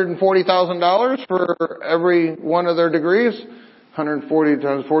 $140,000 for every one of their degrees. 140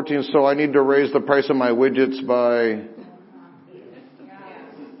 times 14, so I need to raise the price of my widgets by...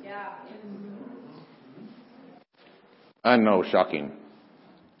 I know, shocking.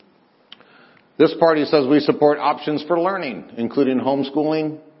 This party says we support options for learning, including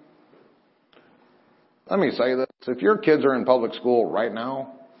homeschooling. Let me say this. If your kids are in public school right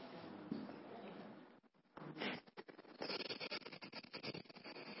now,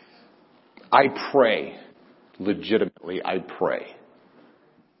 I pray, legitimately, I pray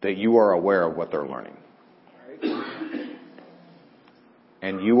that you are aware of what they're learning.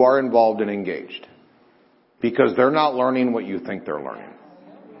 and you are involved and engaged. Because they're not learning what you think they're learning.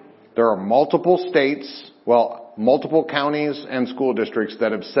 There are multiple states, multiple counties and school districts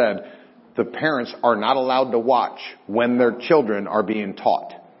that have said the parents are not allowed to watch when their children are being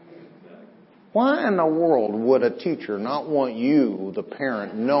taught. Why in the world would a teacher not want you, the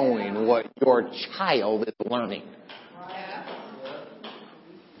parent, knowing what your child is learning?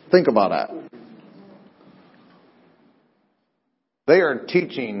 Think about that. They are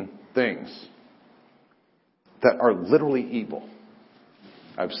teaching things that are literally evil.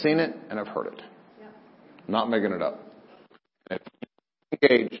 I've seen it and I've heard it. I'm not making it up. If you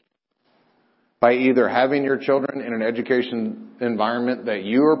engage by either having your children in an education environment that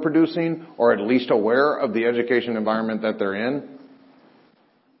you are producing, or at least aware of the education environment that they're in,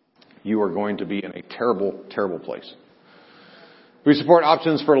 you are going to be in a terrible, terrible place. We support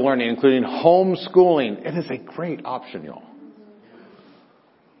options for learning, including homeschooling. It is a great option, y'all.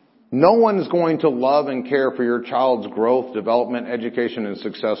 No one is going to love and care for your child's growth, development, education, and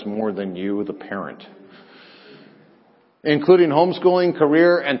success more than you, the parent. Including homeschooling,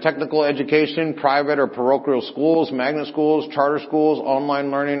 career and technical education, private or parochial schools, magnet schools, charter schools, online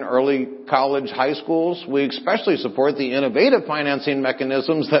learning, early college, high schools. We especially support the innovative financing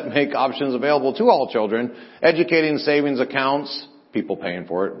mechanisms that make options available to all children, educating savings accounts, people paying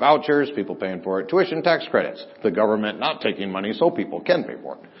for it, vouchers, people paying for it, tuition tax credits, the government not taking money so people can pay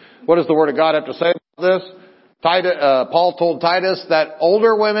for it. What does the Word of God have to say about this? Paul told Titus that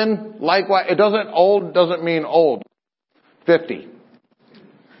older women, likewise, old doesn't mean old. 50.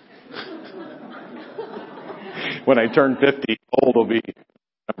 When I turn 50, old will be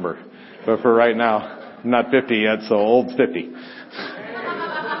a number. But for right now, I'm not 50 yet, so old's 50.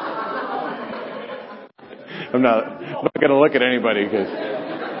 I'm not going to look at anybody because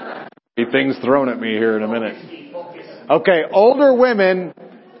things thrown at me here in a minute. Okay, older women,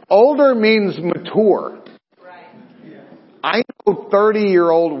 older means mature. I know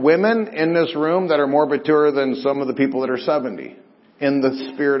 30-year-old women in this room that are more mature than some of the people that are 70 in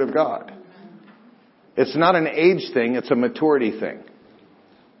the Spirit of God. It's not an age thing, it's a maturity thing.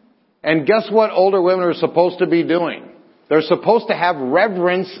 And guess what older women are supposed to be doing? They're supposed to have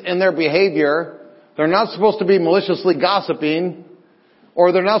reverence in their behavior. They're not supposed to be maliciously gossiping,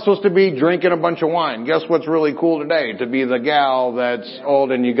 or they're not supposed to be drinking a bunch of wine. Guess what's really cool today? To be the gal that's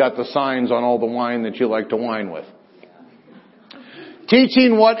old and you got the signs on all the wine that you like to wine with.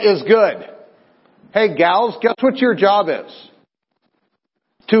 Teaching what is good. Hey gals, guess what your job is?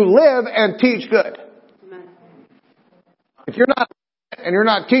 To live and teach good. If you're not, and you're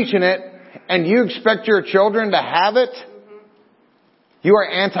not teaching it, and you expect your children to have it, you are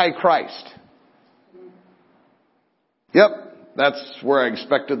anti-Christ. Yep, that's where I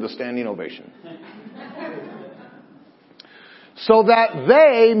expected the standing ovation. So that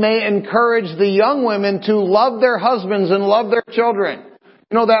they may encourage the young women to love their husbands and love their children.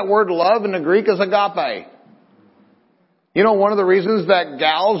 You know that word love in the Greek is agape. You know one of the reasons that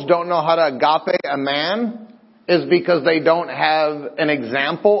gals don't know how to agape a man is because they don't have an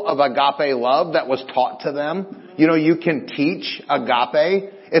example of agape love that was taught to them. You know, you can teach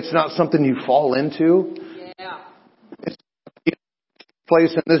agape. It's not something you fall into. Yeah. It's a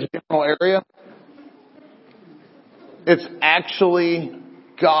place in this general area. It's actually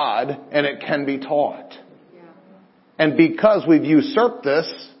God, and it can be taught. Yeah. And because we've usurped this,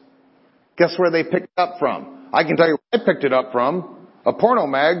 guess where they picked it up from? I can tell you where I picked it up from. A porno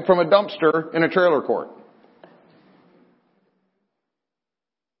mag from a dumpster in a trailer court.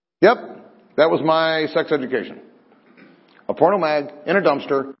 Yep, that was my sex education. A porno mag in a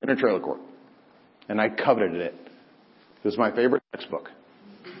dumpster in a trailer court. And I coveted it. It was my favorite textbook.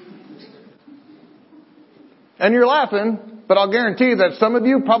 And you're laughing, but I'll guarantee that some of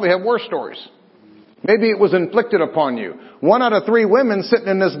you probably have worse stories. Maybe it was inflicted upon you. 1 out of 3 women sitting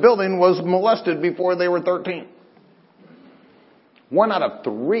in this building was molested before they were 13. 1 out of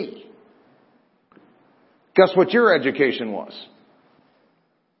 3. Guess what your education was?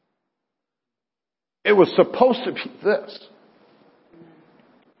 It was supposed to be this.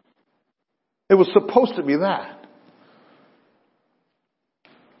 It was supposed to be that.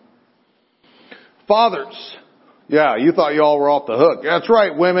 Fathers. Yeah, you thought you all were off the hook. That's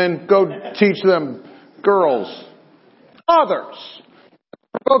right, women. Go teach them girls. Fathers.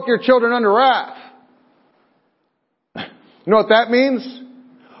 Provoke your children under wrath. You know what that means?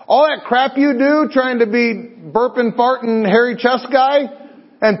 All that crap you do trying to be burping, farting, hairy chest guy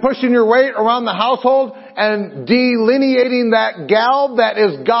and pushing your weight around the household and delineating that gal that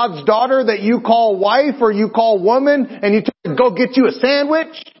is God's daughter that you call wife or you call woman and you tell her, go get you a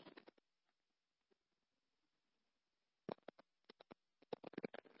sandwich.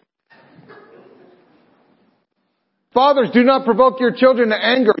 Fathers, do not provoke your children to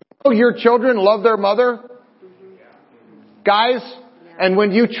anger. You know your children love their mother. Guys, and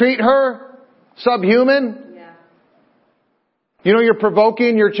when you treat her subhuman, you know you're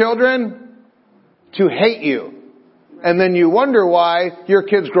provoking your children to hate you. And then you wonder why your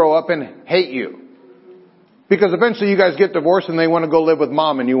kids grow up and hate you. Because eventually you guys get divorced and they want to go live with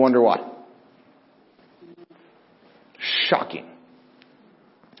mom and you wonder why. Shocking.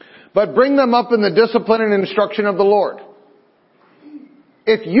 But bring them up in the discipline and instruction of the Lord.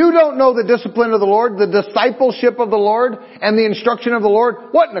 If you don't know the discipline of the Lord, the discipleship of the Lord, and the instruction of the Lord,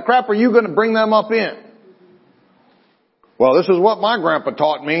 what in the crap are you going to bring them up in? Well, this is what my grandpa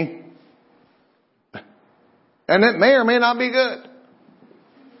taught me. And it may or may not be good.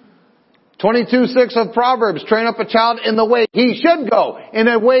 22:6 of Proverbs, train up a child in the way he should go. In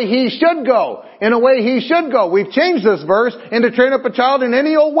a way he should go. In a way he should go. We've changed this verse into train up a child in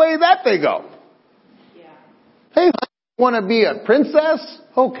any old way that they go. Yeah. Hey, want to be a princess?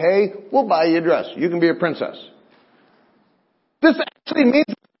 Okay, we'll buy you a dress. You can be a princess. This actually means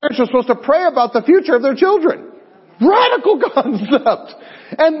parents are supposed to pray about the future of their children. Radical concept.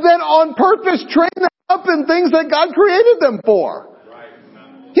 And then on purpose train them up in things that God created them for.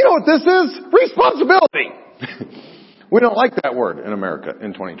 You know what this is? Responsibility. We don't like that word in America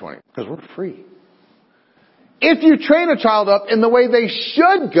in 2020 because we're free. If you train a child up in the way they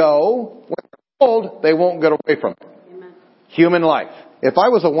should go, when they're old, they won't get away from it. Amen. Human life. If I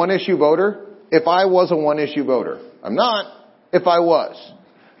was a one-issue voter, I'm not. If I was,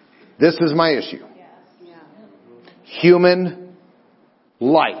 this is my issue. Human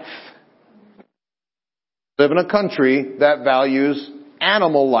life. We live in a country that values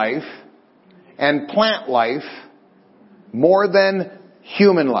animal life and plant life more than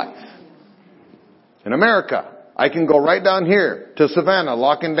human life. In America, I can go right down here to Savannah,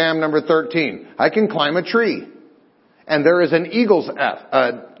 Lock and Dam number 13. I can climb a tree. And there is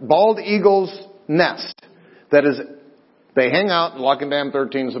a bald eagle's nest that is, they hang out in Lock and Dam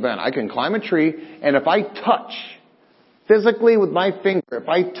 13 Savannah. I can climb a tree, and if I touch, physically with my finger, if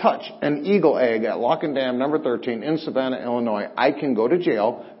I touch an eagle egg at Lock and Dam number 13 in Savannah, Illinois, I can go to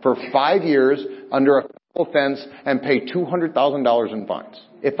jail for 5 years under a federal offense and pay $200,000 in fines.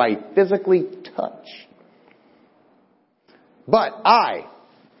 If I physically touch. But I,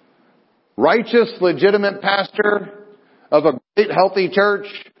 righteous, legitimate pastor of a great, healthy church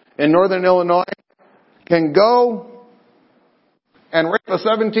in northern Illinois, can go and rape a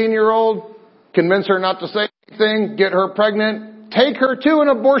 17-year-old, convince her not to say anything, get her pregnant, take her to an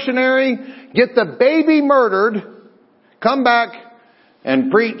abortionary, get the baby murdered, come back and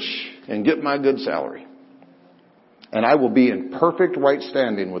preach and get my good salary. And I will be in perfect right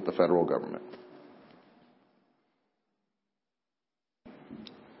standing with the federal government.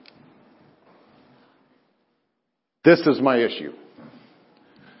 This is my issue.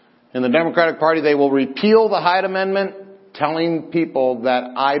 In the Democratic Party, they will repeal the Hyde Amendment, telling people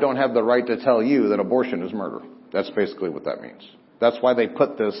that I don't have the right to tell you that abortion is murder. That's basically what that means. That's why they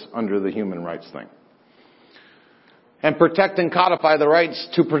put this under the human rights thing. And protect and codify the rights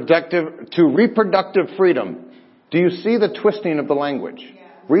to reproductive freedom. Do you see the twisting of the language? Yeah.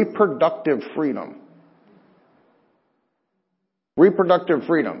 Reproductive freedom. Reproductive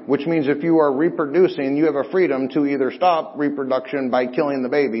freedom, which means if you are reproducing, you have a freedom to either stop reproduction by killing the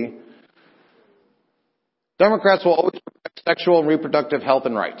baby. Democrats will always protect sexual and reproductive health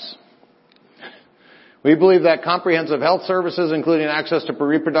and rights. We believe that comprehensive health services, including access to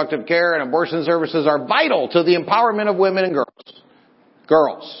reproductive care and abortion services, are vital to the empowerment of women and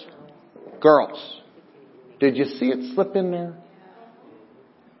girls. Girls. Did you see it slip in there?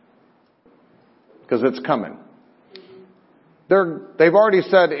 Because it's coming. They've already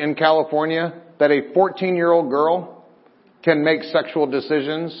said in California that a 14-year-old girl can make sexual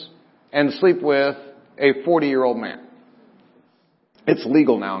decisions and sleep with a 40-year-old man. It's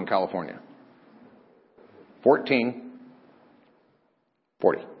legal now in California. 14,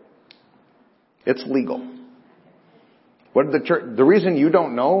 40. It's legal. What did the church, the reason you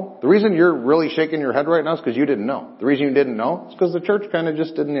don't know, the reason you're really shaking your head right now is because you didn't know. The reason you didn't know is because the church kind of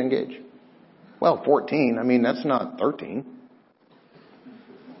just didn't engage. Well, 14, I mean, that's not 13.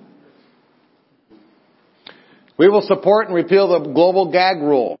 We will support and repeal the global gag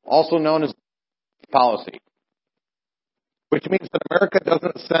rule, also known as policy, which means that America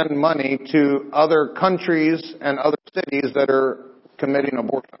doesn't send money to other countries and other cities that are committing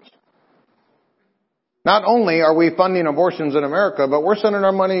abortions. Not only are we funding abortions in America, but we're sending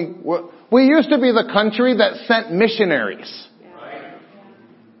our money. We used to be the country that sent missionaries.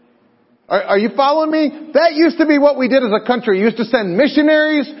 Are you following me? That used to be what we did as a country. We used to send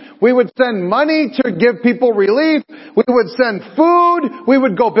missionaries. We would send money to give people relief. We would send food. We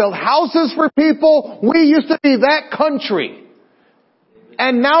would go build houses for people. We used to be that country.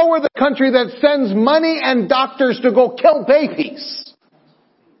 And now we're the country that sends money and doctors to go kill babies.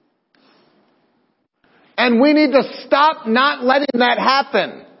 And we need to stop not letting that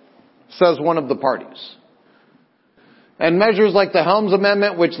happen, says one of the parties. And measures like the Helms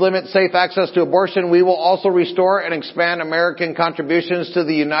Amendment, which limit safe access to abortion, we will also restore and expand American contributions to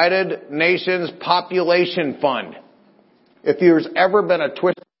the United Nations Population Fund. If there's ever been a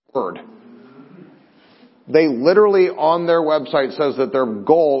twisted word, they literally on their website says that their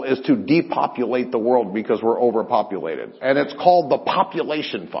goal is to depopulate the world because we're overpopulated. And it's called the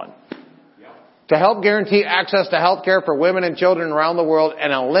Population Fund. To help guarantee access to health care for women and children around the world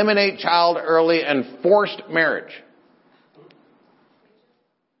and eliminate child early and forced marriage.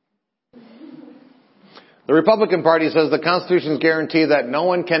 The Republican Party says the Constitution's guarantee that no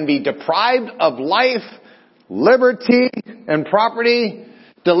one can be deprived of life, liberty, and property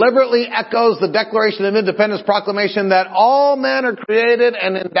deliberately echoes the Declaration of Independence proclamation that all men are created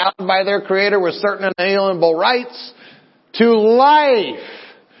and endowed by their Creator with certain inalienable rights to life.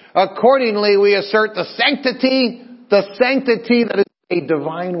 Accordingly, we assert the sanctity that is a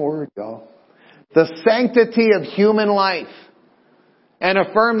divine word, y'all. The sanctity of human life. And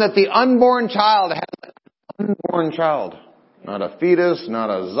affirm that the unborn child has unborn child. Not a fetus, not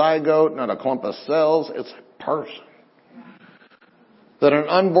a zygote, not a clump of cells. It's a person. That an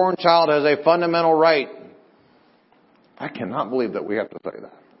unborn child has a fundamental right. I cannot believe that we have to say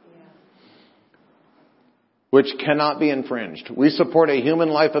that. Which cannot be infringed. We support a human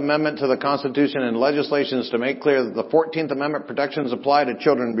life amendment to the Constitution and legislations to make clear that the 14th Amendment protections apply to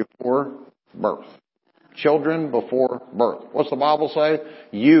children before birth. Children before birth. What's the Bible say?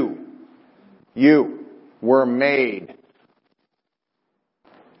 You were made.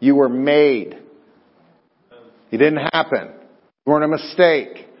 You were made. It didn't happen. You weren't a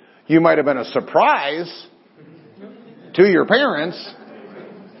mistake. You might have been a surprise to your parents,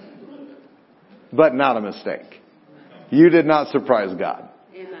 but not a mistake. You did not surprise God.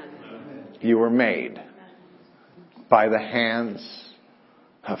 You were made by the hands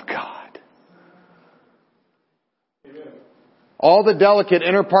of God. All the delicate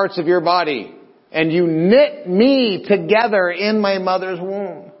inner parts of your body, and you knit me together in my mother's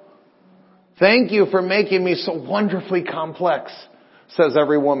womb. Thank you for making me so wonderfully complex, says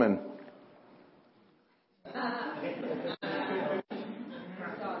every woman.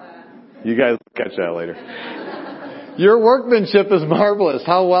 You guys catch that later. Your workmanship is marvelous.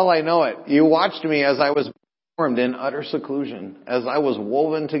 How well I know it. You watched me as I was formed in utter seclusion, as I was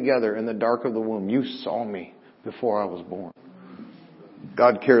woven together in the dark of the womb. You saw me before I was born.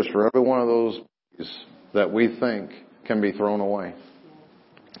 God cares for every one of those that we think can be thrown away.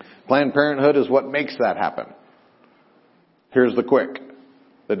 Planned Parenthood is what makes that happen. Here's the quick.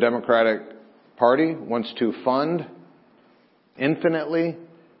 The Democratic Party wants to fund infinitely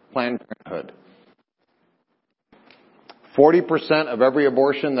Planned Parenthood. 40% of every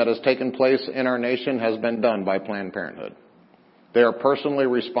abortion that has taken place in our nation has been done by Planned Parenthood. They are personally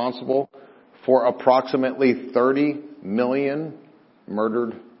responsible for approximately 30 million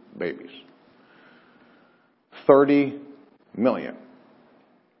murdered babies. 30 million.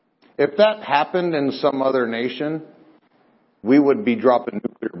 If that happened in some other nation, we would be dropping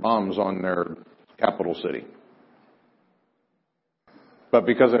nuclear bombs on their capital city. But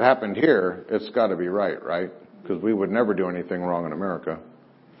because it happened here, it's got to be right? Because we would never do anything wrong in America.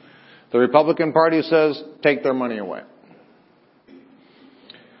 The Republican Party says, take their money away.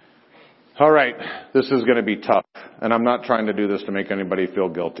 All right, this is going to be tough. And I'm not trying to do this to make anybody feel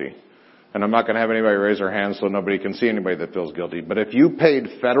guilty. And I'm not going to have anybody raise their hands so nobody can see anybody that feels guilty. But if you paid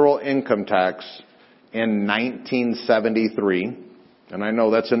federal income tax in 1973, and I know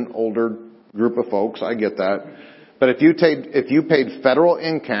that's an older group of folks, I get that. But if you paid federal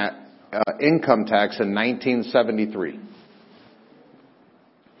income tax in 1973,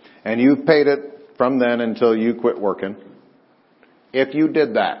 and you've paid it from then until you quit working, if you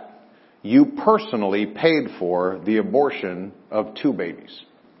did that, you personally paid for the abortion of 2 babies.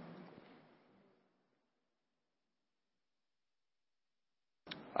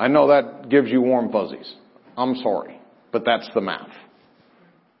 I know that gives you warm fuzzies. I'm sorry, but that's the math.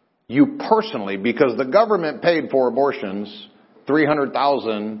 You personally, because the government paid for abortions,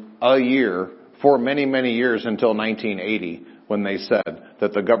 $300,000 a year for many, many years until 1980, when they said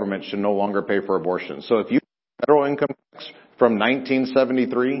that the government should no longer pay for abortions. So if you pay federal income tax from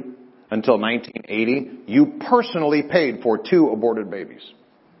 1973 until 1980, you personally paid for 2 aborted babies.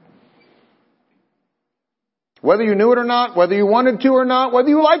 Whether you knew it or not, whether you wanted to or not, whether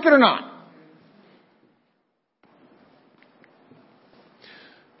you like it or not.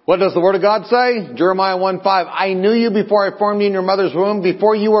 What does the Word of God say? Jeremiah 1:5. I knew you before I formed you in your mother's womb.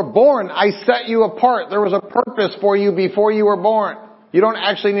 Before you were born, I set you apart. There was a purpose for you before you were born. You don't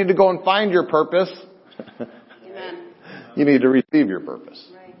actually need to go and find your purpose. Amen. You need to receive your purpose.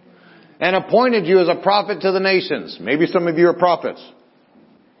 Right. And appointed you as a prophet to the nations. Maybe some of you are prophets.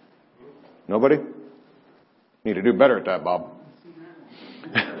 Nobody? Need to do better at that, Bob.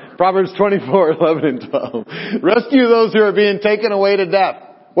 Proverbs 24:11 and 12. Rescue those who are being taken away to death.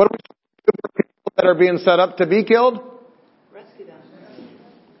 What do we do for people that are being set up to be killed? Rescue them.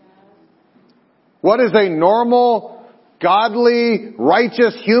 What is a normal, godly,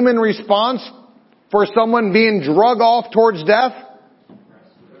 righteous human response for someone being drug off towards death?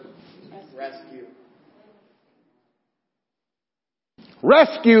 Rescue.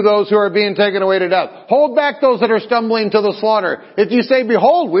 Rescue those who are being taken away to death. Hold back those that are stumbling to the slaughter. If you say,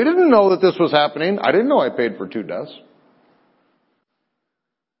 behold, we didn't know that this was happening. I didn't know I paid for 2 deaths.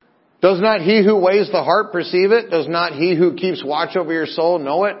 Does not he who weighs the heart perceive it? Does not he who keeps watch over your soul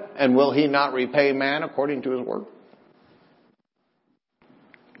know it? And will he not repay man according to his work?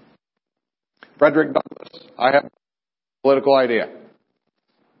 Frederick Douglass. I have a political idea.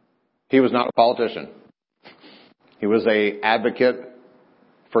 He was not a politician. He was an advocate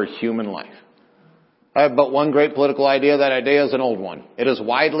for human life. I have but one great political idea. That idea is an old one. It is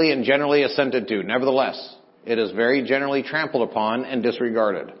widely and generally assented to. Nevertheless, it is very generally trampled upon and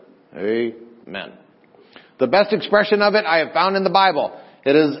disregarded. Amen. The best expression of it I have found in the Bible.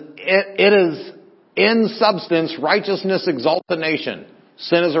 It is in substance, righteousness exalts a nation.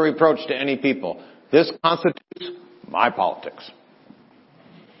 Sin is a reproach to any people. This constitutes my politics.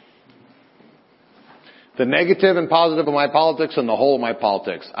 The negative and positive of my politics and the whole of my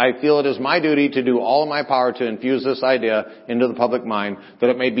politics. I feel it is my duty to do all in my power to infuse this idea into the public mind, that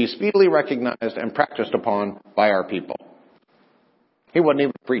it may be speedily recognized and practiced upon by our people. He wasn't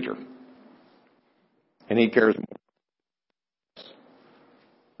even a preacher. And he cares more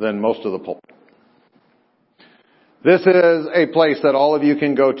than most of the pulpit. This is a place that all of you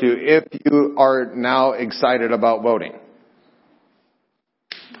can go to if you are now excited about voting.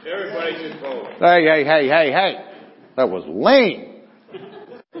 Everybody should vote. Hey. That was lame.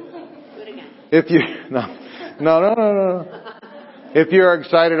 If you, no. If you're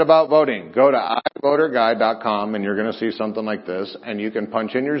excited about voting, go to iVoterGuide.com and you're going to see something like this, and you can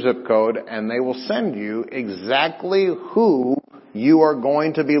punch in your zip code and they will send you exactly who you are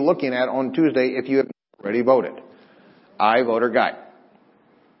going to be looking at on Tuesday if you have already voted. iVoterGuide.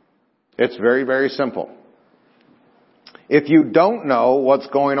 It's very, very simple. If you don't know what's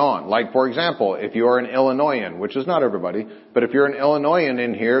going on, like for example, if you're an Illinoisan, which is not everybody, but if you're an Illinoisan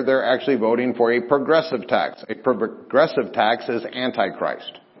in here, they're actually voting for a progressive tax. A progressive tax is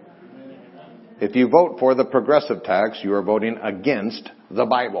Antichrist. If you vote for the progressive tax, you are voting against the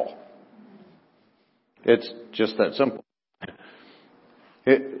Bible. It's just that simple.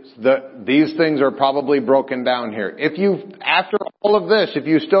 These things are probably broken down here. After all of this, if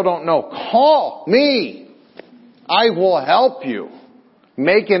you still don't know, call me. I will help you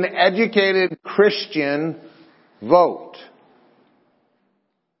make an educated Christian vote.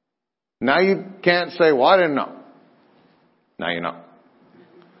 Now you can't say, well, I didn't know. Now you know.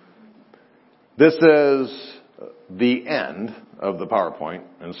 This is the end of the PowerPoint,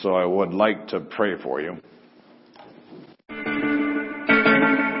 and so I would like to pray for you.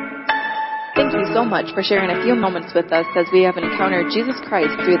 Thank you so much for sharing a few moments with us as we have encountered Jesus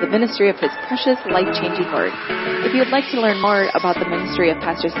Christ through the ministry of His precious, life-changing Word. If you would like to learn more about the ministry of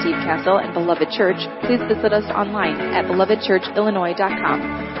Pastor Steve Castle and Beloved Church, please visit us online at belovedchurchillinois.com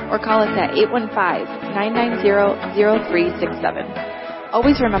or call us at 815-990-0367.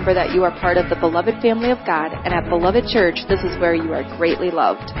 Always remember that you are part of the beloved family of God, and at Beloved Church, this is where you are greatly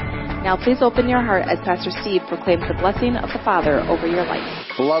loved. Now please open your heart as Pastor Steve proclaims the blessing of the Father over your life.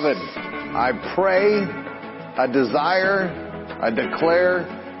 Beloved, I pray, I desire, I declare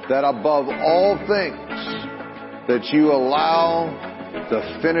that above all things, that you allow the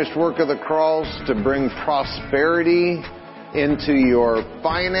finished work of the cross to bring prosperity into your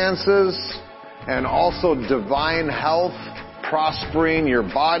finances and also divine health, prospering your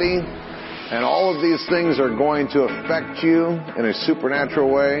body. And all of these things are going to affect you in a supernatural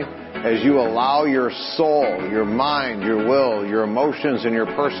way as you allow your soul, your mind, your will, your emotions, and your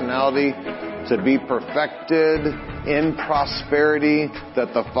personality to be perfected in prosperity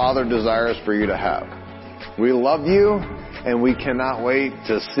that the Father desires for you to have. We love you, and we cannot wait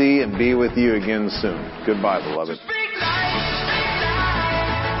to see and be with you again soon. Goodbye, beloved.